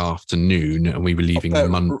Sunday afternoon, and we were leaving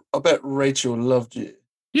Monday. I bet Rachel loved you.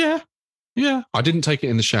 Yeah. I didn't take it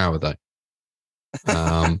in the shower though.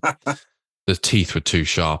 The teeth were too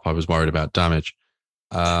sharp. I was worried about damage.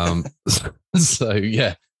 So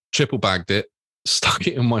yeah, triple bagged it, stuck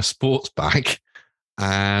it in my sports bag,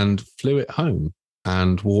 and flew it home.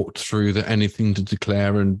 And walked through the anything to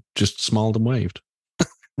declare and just smiled and waved.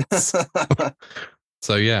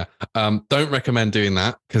 So yeah, don't recommend doing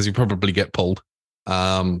that because you probably get pulled.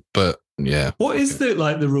 But yeah, what is the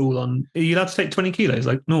rule on? Are you allowed to take 20 kilos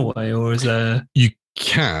like Norway, or is there? You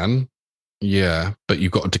can, yeah, but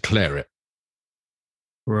you've got to declare it,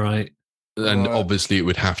 right? And obviously, it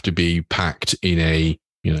would have to be packed in a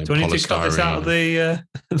Do I need to cut this out of the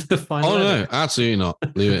final? Oh no, absolutely not.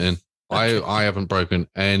 Leave it in. I haven't broken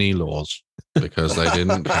any laws because they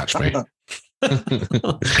didn't catch me. I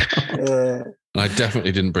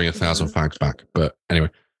definitely didn't bring 1,000 fags back, but anyway.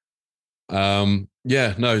 So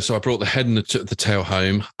I brought the head and the tail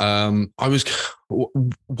home. While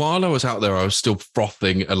I was out there, I was still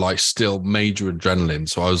frothing and still major adrenaline.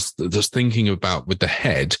 So I was just thinking about with the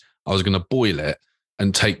head, I was going to boil it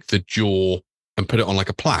and take the jaw and put it on like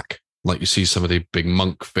a plaque, like you see some of the big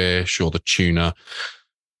monkfish or the tuna.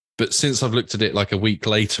 But since I've looked at it like a week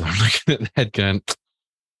later, I'm looking at the head going,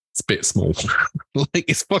 it's a bit small.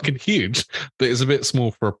 It's fucking huge, but it's a bit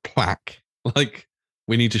small for a plaque.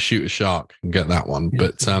 We need to shoot a shark and get that one. Yeah,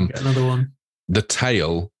 but get another one. The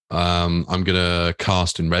tail, I'm going to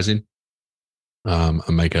cast in resin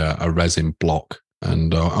and make a resin block,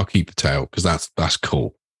 and I'll keep the tail because that's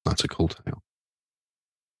cool. That's a cool tail.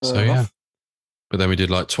 So yeah. But then we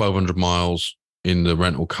did like 1,200 miles in the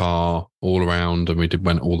rental car all around, and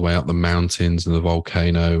went all the way up the mountains and the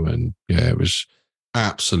volcano. And yeah, it was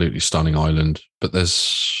absolutely stunning island. But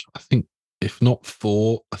there's, I think, if not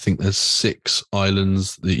 4, I think there's 6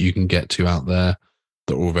 islands that you can get to out there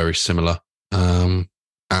that are all very similar.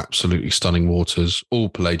 Absolutely stunning waters, all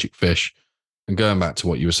pelagic fish. And going back to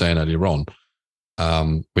what you were saying earlier on,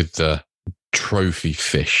 with the trophy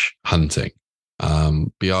fish hunting,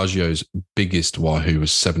 Biagio's biggest wahoo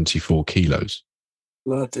was 74 kilos.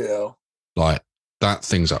 Bloody hell. Like, that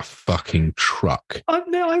thing's a fucking truck. I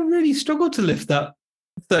really struggled to lift that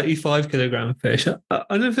 35 kilogram fish. I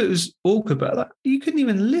don't know if it was awkward, but like, you couldn't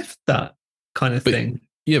even lift that kind of thing.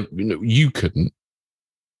 Yeah, you couldn't.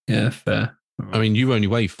 Yeah, fair. I mean, you only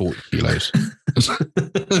weigh 40 kilos.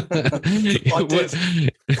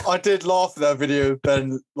 I did laugh at that video of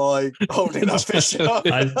Ben, like, holding that fish up.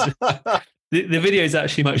 The video is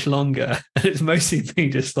actually much longer, and it's mostly me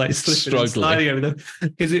just like slipping and sliding over them,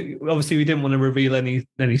 because obviously we didn't want to reveal any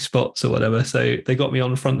spots or whatever. So they got me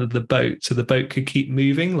on front of the boat, so the boat could keep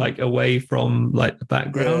moving like away from like the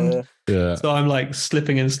background. Yeah. So I'm like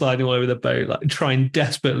slipping and sliding all over the boat, like trying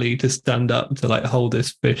desperately to stand up to like hold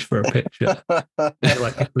this fish for a picture.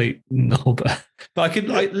 Like complete knobber. But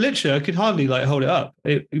I could hardly like hold it up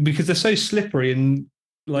because they're so slippery and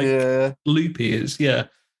like loopy. Yeah.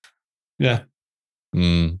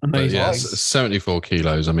 But yeah, 74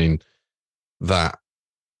 kilos. I mean, that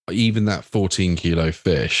 14 kilo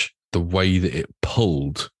fish, the way that it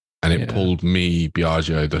pulled, and it pulled me,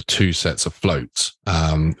 Biagio, the 2 sets of floats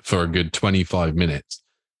for a good 25 minutes,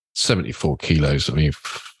 74 kilos. I mean,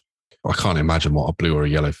 I can't imagine what a blue or a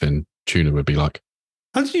yellowfin tuna would be like.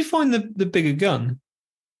 How did you find the bigger gun?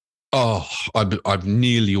 Oh, I've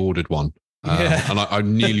nearly ordered one. And I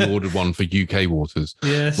nearly ordered one for UK waters.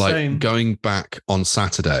 Yeah, like same. Going back on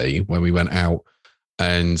Saturday when we went out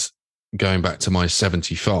and going back to my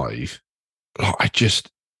 75,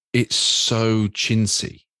 it's so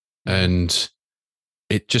chintzy, and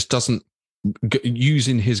it just doesn't.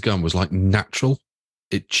 Using his gun was like natural.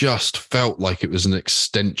 It just felt like it was an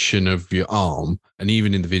extension of your arm. And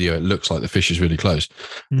even in the video, it looks like the fish is really close.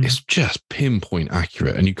 It's just pinpoint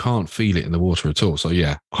accurate, and you can't feel it in the water at all. So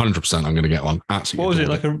yeah, 100% I'm going to get one. Absolutely. What was it,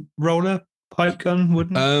 like a roller pipe gun,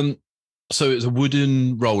 wooden? So it's a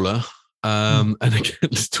wooden roller. And again,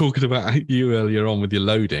 talking about you earlier on with your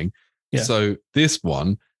loading. Yeah. So this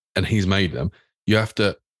one, and he's made them, you have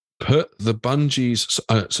to put the bungees.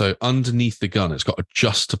 So underneath the gun, it's got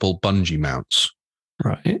adjustable bungee mounts.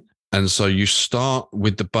 Right. And so you start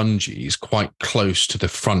with the bungees quite close to the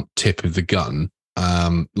front tip of the gun,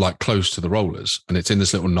 like close to the rollers. And it's in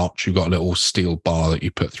this little notch. You've got a little steel bar that you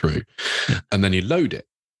put through, and then you load it.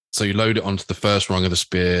 So you load it onto the first rung of the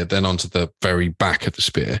spear, then onto the very back of the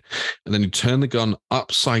spear. And then you turn the gun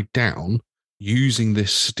upside down using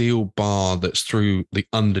this steel bar that's through the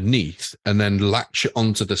underneath, and then latch it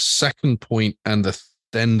onto the second point and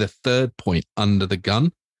then the third point under the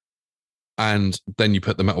gun. And then you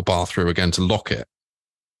put the metal bar through again to lock it.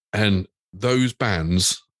 And those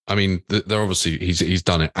bands, I mean, they're obviously, he's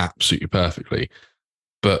done it absolutely perfectly.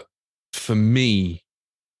 But for me,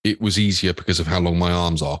 it was easier because of how long my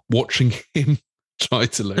arms are. Watching him try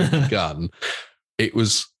to load the gun, it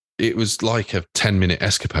was like a 10-minute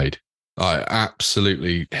escapade.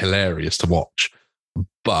 Absolutely hilarious to watch.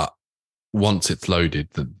 But once it's loaded,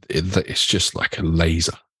 it's just like a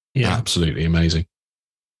laser. Yeah. Absolutely amazing.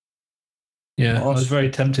 Yeah, awesome. I was very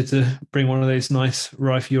tempted to bring one of those nice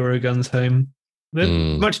Rife Euro guns home. They're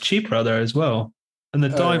much cheaper out there as well. And the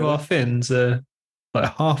Dive fins are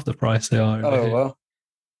like half the price they are. Oh, well.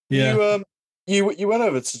 Yeah. You went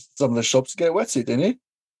over to some of the shops to get wetsuit, didn't you?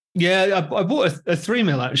 Yeah, I bought a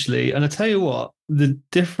 3mm actually. And I tell you what, the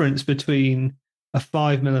difference between a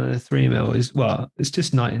 5mm and a 3mm is, well, it's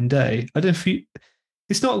just night and day. I don't feel...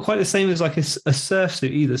 It's not quite the same as like a surf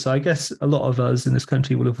suit either. So I guess a lot of us in this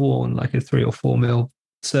country will have worn like a 3 or 4mm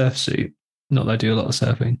surf suit. Not that I do a lot of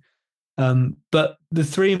surfing. But the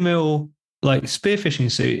 3mm like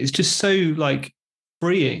spearfishing suit is just so like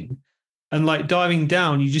freeing, and like diving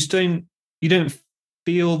down, you don't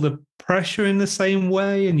feel the pressure in the same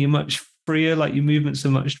way, and you're much freer. Like your movements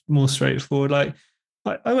are much more straightforward. Like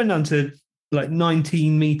I went down to like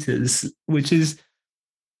 19 meters, which is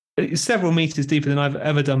several meters deeper than I've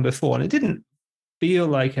ever done before, and it didn't feel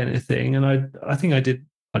like anything. And I think I did,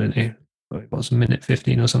 I don't know, it was a minute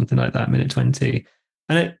 15 or something like that, minute 20,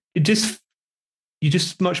 and you're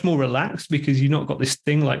just much more relaxed because you've not got this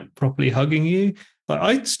thing like properly hugging you. Like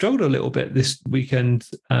I struggled a little bit this weekend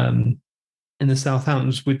in the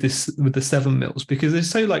Southamptons with the 7mm because they're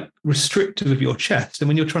so like restrictive of your chest, and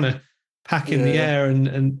when you're trying to pack in the air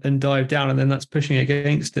and dive down, and then that's pushing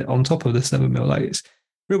against it on top of the 7 mil. Like it's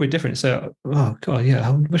really different. So, oh god, yeah,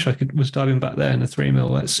 I wish I was diving back there in a 3 mil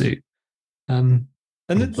wetsuit. And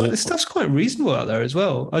the stuff's quite reasonable out there as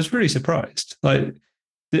well. I was really surprised. Like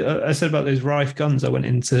I said about those Rife guns, I went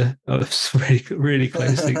into. I was really, really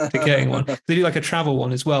close to getting one. They do like a travel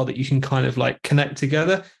one as well that you can kind of like connect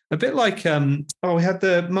together, a bit like we had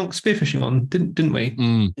the Monk spearfishing on, didn't we?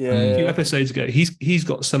 A few episodes ago. He's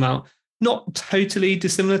got some out, not totally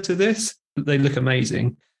dissimilar to this, but they look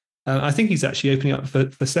amazing. I think he's actually opening up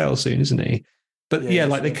for sale soon, isn't he? But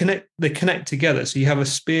like they connect together. So you have a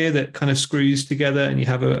spear that kind of screws together, and you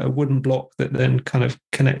have a wooden block that then kind of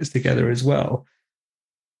connects together as well.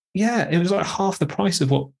 Yeah, it was like half the price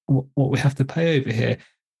of what we have to pay over here.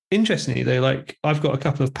 Interestingly, I've got a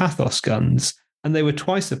couple of Pathos guns, and they were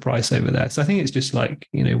twice the price over there. So I think it's just like,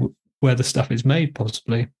 where the stuff is made,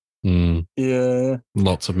 possibly. Yeah,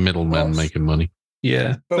 lots of middlemen making money.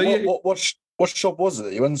 Yeah, but what shop was it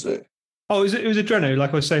that you went to? Oh, it was a Dreno,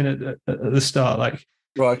 like I was saying at the start. Like,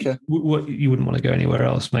 right, okay, you wouldn't want to go anywhere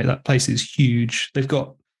else, mate. That place is huge. They've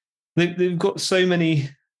got so many.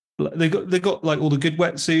 They've got like all the good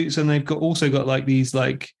wetsuits, and they've also got like these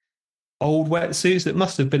like old wetsuits that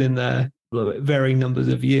must have been in there varying numbers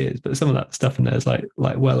of years, but some of that stuff in there is like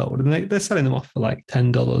well old, and they're selling them off for like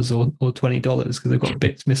 $10 or $20 because they've got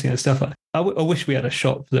bits missing and stuff. I wish we had a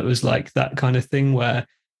shop that was like that kind of thing, where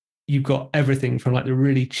you've got everything from like the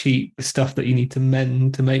really cheap stuff that you need to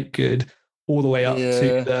mend to make good, all the way up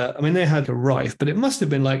to they had a Rife, but it must have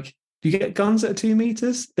been like, do you get guns that are 2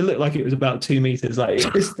 meters? It looked like it was about 2 meters. Like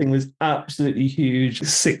this thing was absolutely huge,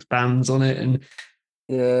 6 bands on it, and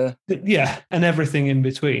and everything in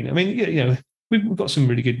between. I mean, we've got some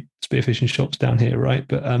really good spearfishing shops down here, right?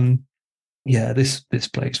 But this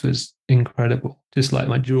place was incredible. Just like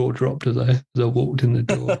my jaw dropped as I walked in the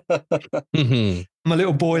door. My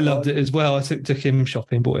little boy loved it as well. I took him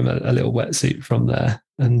shopping, bought him a little wetsuit from there,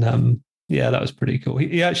 and that was pretty cool.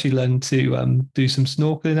 He actually learned to do some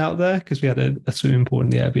snorkeling out there because we had a swimming pool in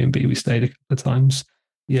the Airbnb. We stayed a couple of times.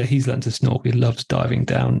 Yeah, he's learned to snorkel. He loves diving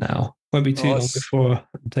down now. Won't be too long before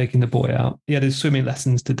I'm taking the boy out. He had his swimming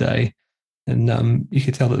lessons today, and you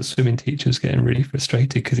could tell that the swimming teacher was getting really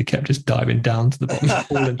frustrated because he kept just diving down to the bottom of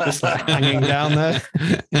the pool and just like hanging down there.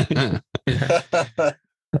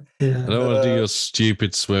 I don't want to do your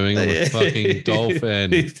stupid swimming on the fucking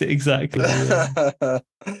dolphin. Exactly. Yeah.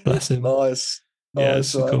 Bless him. Nice. Yeah,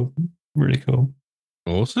 it's cool. Really cool.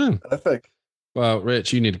 Awesome. Perfect. Well,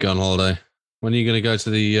 Rich, you need to go on holiday. When are you going to go to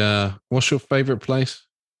the, what's your favourite place?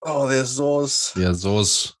 Oh, the Azores. The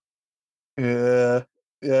Azores.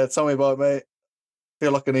 Yeah, tell me about it, mate.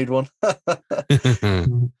 Feel like I need one.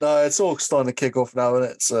 No, it's all starting to kick off now,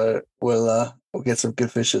 isn't it? So we'll get some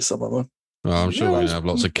good fish this summer, man. Well, I'm sure we're going to have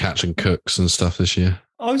lots of catch and cooks and stuff this year.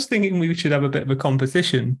 I was thinking we should have a bit of a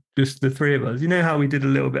competition, just the three of us. You know how we did a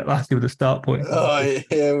little bit last year with the start point? Oh,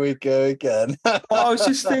 here we go again. I was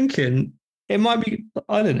just thinking it might be,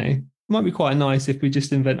 I don't know, it might be quite nice if we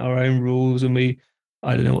just invent our own rules and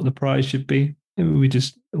I don't know what the prize should be. Maybe we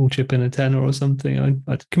just all chip in a tenner or something.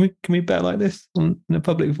 Can we bet like this in a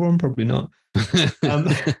public forum? Probably not.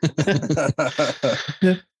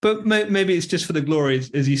 Yeah, but maybe it's just for the glory,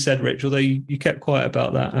 as you said, Rich. Although you kept quiet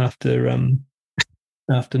about that after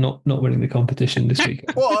not winning the competition this week.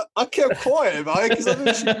 Well, I kept quiet about it because I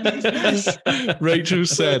didn't. Rachel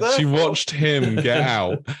said she watched him get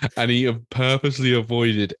out and he purposely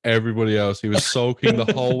avoided everybody else. He was sulking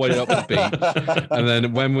the whole way up the beach. And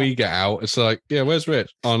then when we get out, it's like, yeah, where's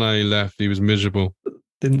Rich? Oh, no, he left. He was miserable.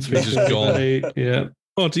 Didn't speak. He's just gone. Yeah.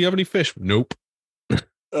 Oh, do you have any fish? Nope. We've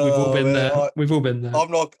all been there. We've all been there.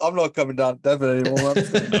 I'm not coming down to Devon anymore.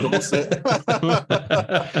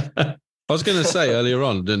 I was going to say earlier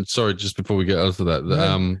on, and sorry, just before we get onto that,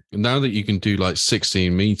 now that you can do like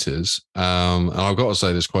 16 meters, and I've got to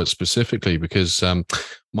say this quite specifically because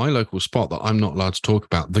my local spot that I'm not allowed to talk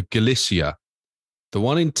about, the Galicia, the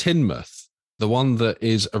one in Teignmouth, the one that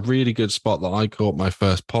is a really good spot that I caught my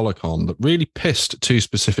first pollock on that really pissed two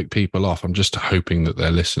specific people off. I'm just hoping that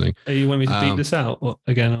they're listening. Are you want me to beat this out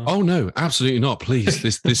again? Or? Oh no, absolutely not. Please,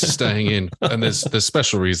 this is staying in, and there's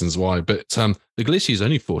special reasons why. But the Galicia is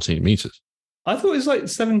only 14 meters. I thought it was like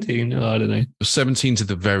 17. I don't know. 17 to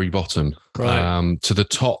the very bottom, right? To the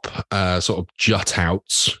top, sort of jut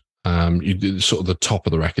outs. Sort of the top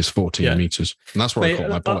of the wreck is 14 meters, and that's where I caught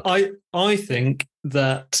my pollock. I think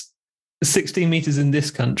that 16 meters in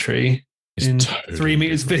this country in totally 3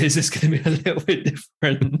 meters viz is going to be a little bit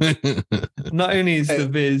different. Not only is the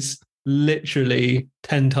viz literally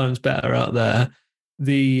 10 times better out there,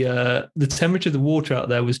 the temperature of the water out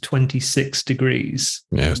there was 26 degrees.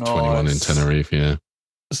 Yeah, it was 21 in Tenerife. Yeah.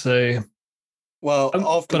 So, well, I'm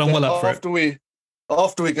well up for it.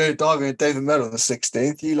 After we go diving at David Meadow on the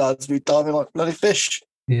 16th, you lads will be diving like bloody fish.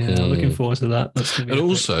 Yeah, looking forward to that. That's gonna be and epic.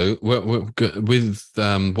 also, with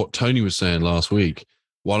what Tony was saying last week,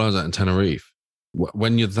 while I was out in Tenerife,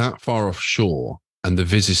 when you're that far offshore and the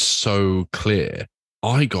viz is so clear,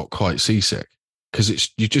 I got quite seasick because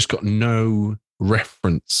you just got no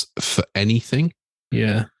reference for anything.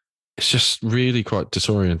 Yeah, it's just really quite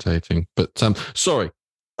disorientating. But sorry,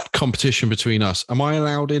 competition between us. Am I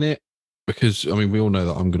allowed in it? Because I mean, we all know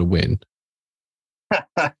that I'm going to win.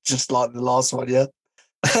 Just like the last one, yeah.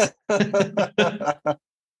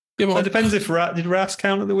 Yeah, it depends if did Ras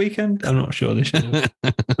count at the weekend? I'm not sure this year.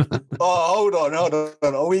 hold on.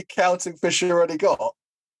 Are we counting fish you already got?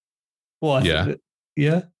 Well, yeah.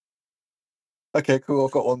 Yeah. Okay, cool.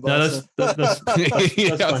 I've got one. No, that's fine.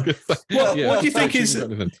 What do you think is,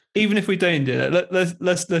 even if we don't do it,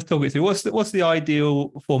 let's talk it through. What's the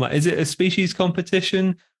ideal format? Is it a species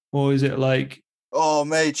competition or is it like? Oh,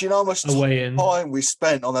 mate, do you know how much time we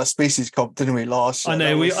spent on that species comp, didn't we, last year? I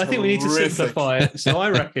know. I think we need to simplify it. So I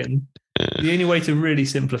reckon the only way to really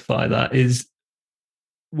simplify that is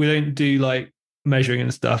we don't do like measuring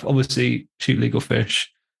and stuff. Obviously, shoot legal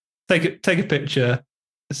fish. Take a picture,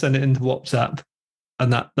 send it into WhatsApp,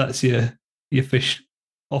 and that's your fish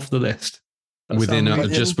off the list.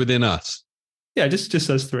 Just within us. Yeah, just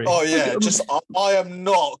those three. Oh yeah, I am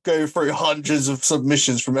not going through hundreds of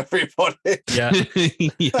submissions from everybody. Yeah.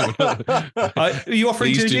 Are you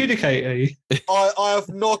offering to adjudicate? Are you? I have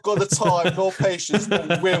not got the time, nor patience, nor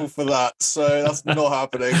will for that. So that's not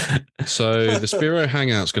happening. So the Spiro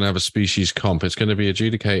Hangout's going to have a species comp. It's going to be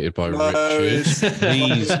adjudicated by Richard.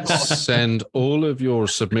 Please send all of your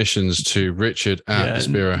submissions to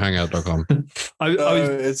richard@thespirohangout.com.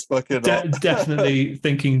 It's fucking definitely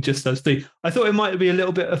thinking just those three. I thought it might be a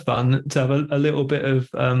little bit of fun to have a little bit of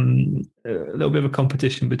a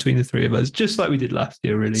competition between the three of us, just like we did last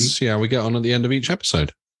year. Really, see how we get on at the end of each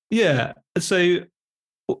episode. Yeah. So,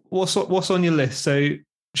 what's on your list? So,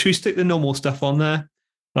 should we stick the normal stuff on there?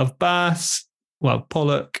 We'll have bass. We'll have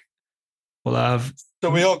pollock. We'll have.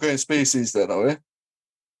 So we are going species then, are we?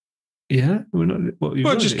 Yeah, we're not.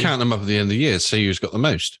 Well, just count them up at the end of the year. See who's got the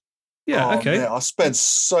most. Yeah. Okay. Man, I spent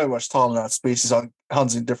so much time on that species. On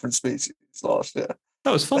hunting different species last year.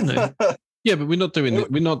 That was fun though. Yeah, but we're not doing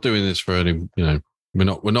this for any. We're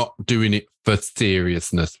not doing it for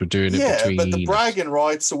seriousness. We're doing it between. Yeah, but the bragging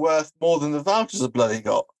rights are worth more than the vouchers I've bloody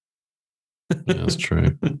got. Yeah, that's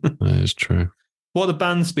true. That is true. What are the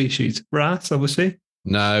banned species? Wrasse, obviously.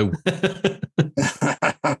 No.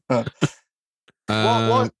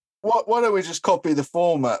 Why don't we just copy the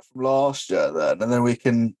format from last year then, and then we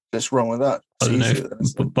can just run with that? I don't know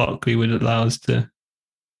if Barclay would allow us to.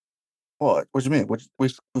 What? What do you mean?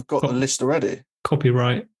 We've got the list already.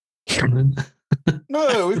 Copyright.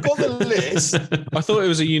 No, we've got the list. I thought it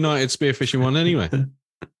was a United Spearfishing one anyway.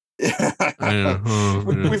 Yeah.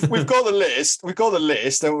 We've got the list. We've got the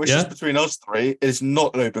list, and it's just between us three. It's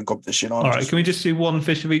not an open competition. All right, can we just do one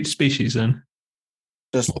fish of each species then?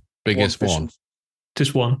 Just biggest one.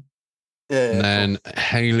 Just one. Yeah. And then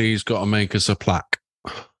Haley's got to make us a plaque.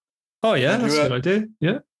 Oh yeah, that's a good idea.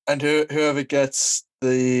 Yeah. And whoever gets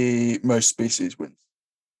the most species wins.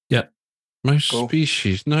 Yeah. Most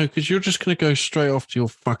species? No, because you're just going to go straight off to your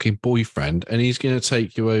fucking boyfriend and he's going to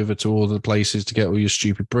take you over to all the places to get all your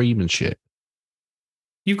stupid bream and shit.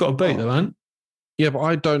 You've got a boat though, Ant. Yeah, but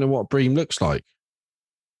I don't know what bream looks like.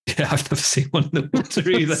 Yeah, I've never seen one in the water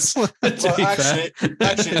either. Well,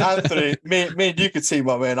 actually, Anthony, me and you could see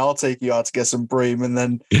my man. I'll take you out to get some bream, and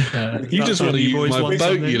then you just want to use my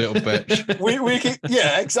boat, you little bitch. we can,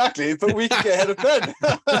 yeah, exactly. But we can get ahead of Ben.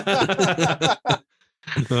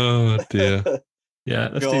 Oh dear. Yeah,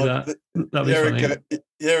 let's do that. That'd be funny.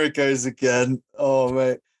 Here it goes again. Oh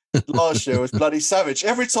mate, last year was bloody savage.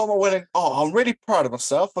 Every time I went in, I'm really proud of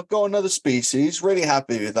myself. I got another species. Really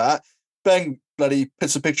happy with that. Ben bloody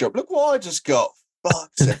puts a picture up. Look what I just got.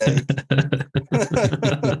 Fuck's sake.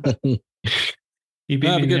 You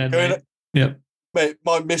beat me again, mate. Yep. Mate,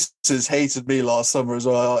 my missus hated me last summer as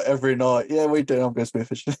well. Every night. Yeah, we do. I'm going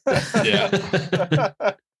spearfishing.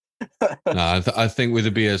 Yeah. No, I think with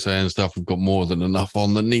the BSA and stuff, we've got more than enough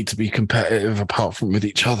on that need to be competitive apart from with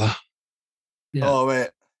each other. Yeah. Oh,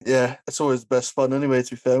 mate. Yeah, it's always the best fun anyway, to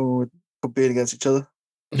be fair, when we're competing against each other.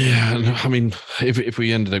 Yeah, I mean, if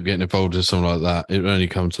we ended up getting involved in something like that, it would only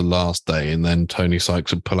come to the last day and then Tony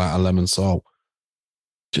Sykes would pull out a lemon salt.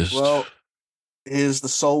 Well, here's the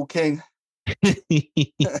Soul King.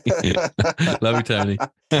 Love you, Tony.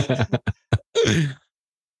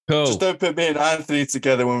 Cool. Just don't put me and Anthony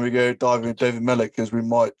together when we go diving with David Mellor because we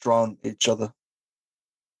might drown each other.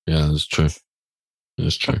 Yeah, that's true.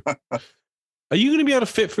 That's true. Are you going to be able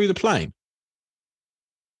to fit through the plane?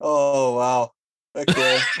 Oh, wow.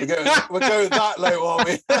 Okay. we're going that low, are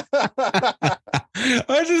we? I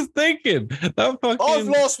was just thinking. I've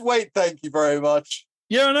lost weight, thank you very much.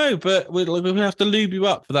 Yeah, I know, but we'll have to lube you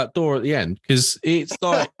up for that door at the end because it's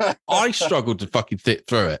like I struggled to fucking fit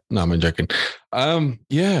through it. No, I'm joking.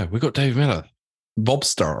 Yeah, we got Dave Miller,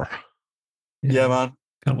 Bobster. Yeah, man.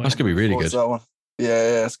 That's gonna be really good. That one.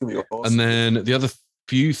 Yeah, it's gonna be awesome. And then the other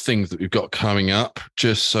few things that we've got coming up,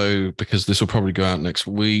 just so because this will probably go out next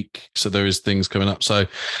week, so there is things coming up. So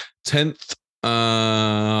 10th,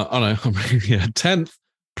 10th.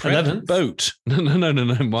 11th boat. No.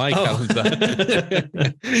 My calendar.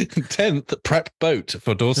 10th prep boat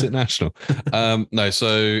for Dorset National.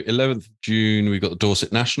 So 11th of June we've got the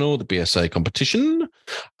Dorset National, the BSA competition.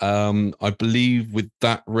 I believe with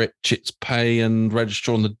that, Rich, it's pay and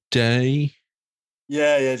register on the day.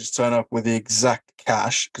 Yeah, just turn up with the exact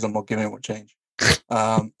cash because I'm not giving anyone change.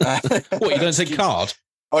 What, you don't take card?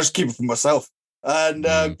 I'll just keep it for myself. And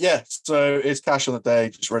so it's cash on the day,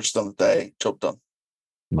 just register on the day, job done.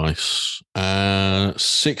 Nice.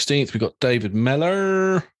 16th, we got David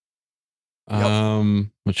Mellor,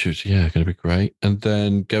 which is going to be great. And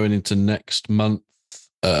then going into next month,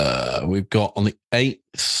 we've got on the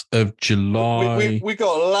 8th of July. We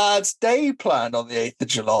got Lads Day planned on the 8th of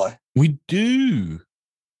July. We do.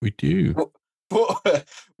 But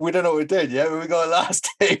we don't know what we did yet. But we got Lads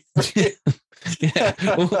Day. Yeah.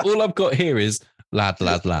 All I've got here is lads.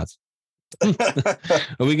 Are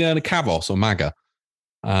we going to Cavos or Maga?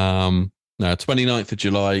 No, 29th of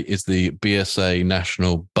July is the BSA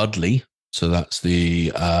National Budley. So that's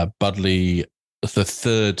the Budley,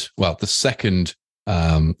 the second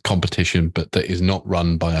competition, but that is not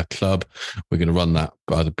run by a club. We're going to run that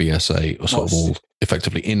by the BSA, or sort of all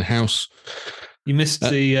effectively in-house. You missed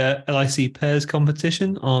the LIC pairs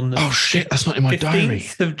competition on. Oh shit, that's not in my diary.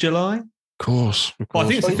 15th of July. Of course. Well, I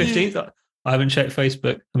think it's the 15th. I haven't checked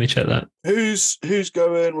Facebook. Let me check that. Who's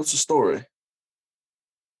going? What's the story?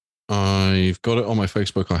 I've got it on my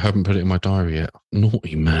Facebook. I haven't put it in my diary yet.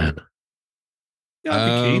 Naughty man. Yeah, I'd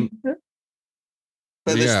be keen.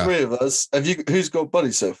 But there's three of us. Who's got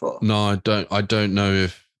Buddy so far? No, I don't know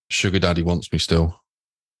if Sugar Daddy wants me still.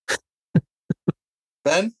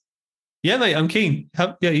 Ben? Yeah, mate, I'm keen.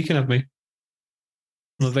 You can have me.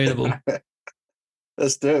 I'm available.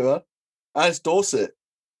 Let's do it, man. And it's Dorset.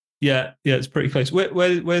 Yeah, it's pretty close.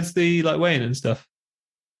 Where's the weigh-in and stuff?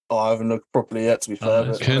 Oh, I haven't looked properly yet, to be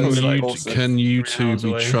fair. Can you two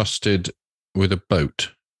be trusted with a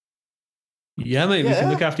boat? Yeah, mate, we can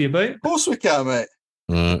look after your boat. Of course we can, mate.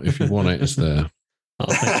 If you want it, it's there.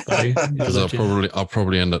 Oh, thanks, buddy. Because I'll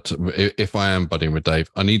probably end up if I am buddying with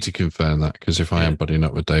Dave. I need to confirm that because if I am buddying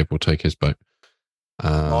up with Dave, we'll take his boat.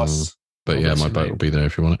 Nice. But my boat will be there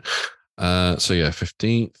if you want it.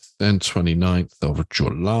 15th, then 29th of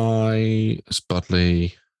July is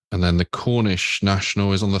Budley. And then the Cornish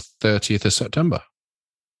National is on the 30th of September.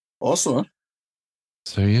 Awesome. Man.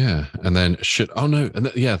 So, yeah. And then,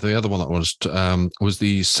 the other one that was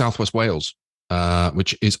the Southwest Wales,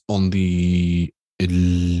 which is on the, what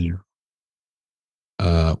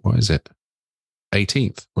is it?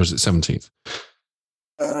 18th or is it 17th?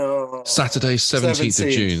 Saturday, 17th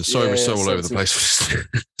of June. Sorry, we're so all over the place.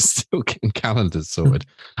 Still getting calendars sorted.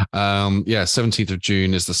 17th of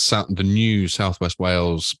June is the new Southwest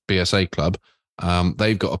Wales BSA club.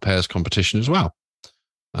 They've got a pairs competition as well.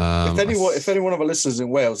 If anyone of our listeners in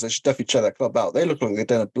Wales, they should definitely check that club out. They look like they've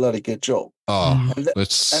done a bloody good job. Oh, they're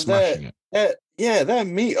smashing it. Their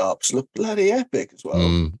meetups look bloody epic as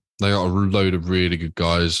well. They got a load of really good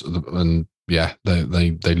guys, and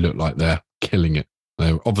they look like they're killing it.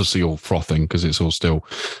 They're obviously all frothing because it's all still,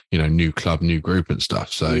 new club, new group and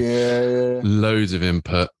stuff. So loads of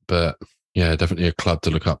input, but definitely a club to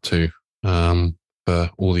look up to for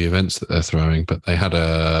all the events that they're throwing. But they had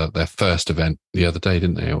their first event the other day,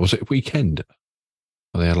 didn't they? Or was it weekend?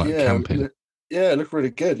 They had camping. It looked really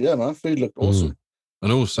good. Yeah, man. Food looked awesome.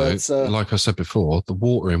 And also, like I said before, the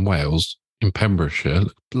water in Wales, in Pembrokeshire,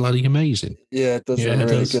 looked bloody amazing. Yeah, it does look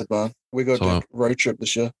really good, man. We got a road trip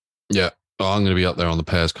this year. Yeah. I'm going to be up there on the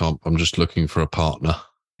pairs comp. I'm just looking for a partner.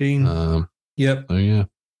 Yep. So, yeah.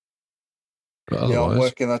 But I'm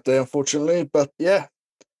working that day, unfortunately. But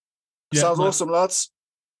sounds awesome, lads.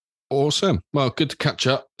 Awesome. Well, good to catch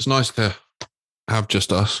up. It's nice to have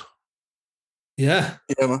just us. Yeah.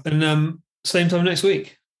 Yeah, man. And same time next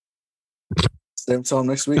week. Same time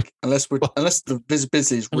next week, unless the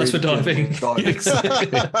visibility is unless really we're diving.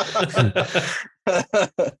 Exactly.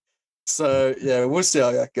 So yeah, we'll see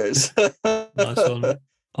how that goes. Nice one. Man.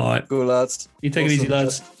 All right, cool lads. You take it easy,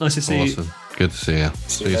 lads. Nice to see you. Good to see you.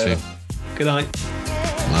 See you soon. Good night.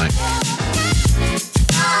 Night.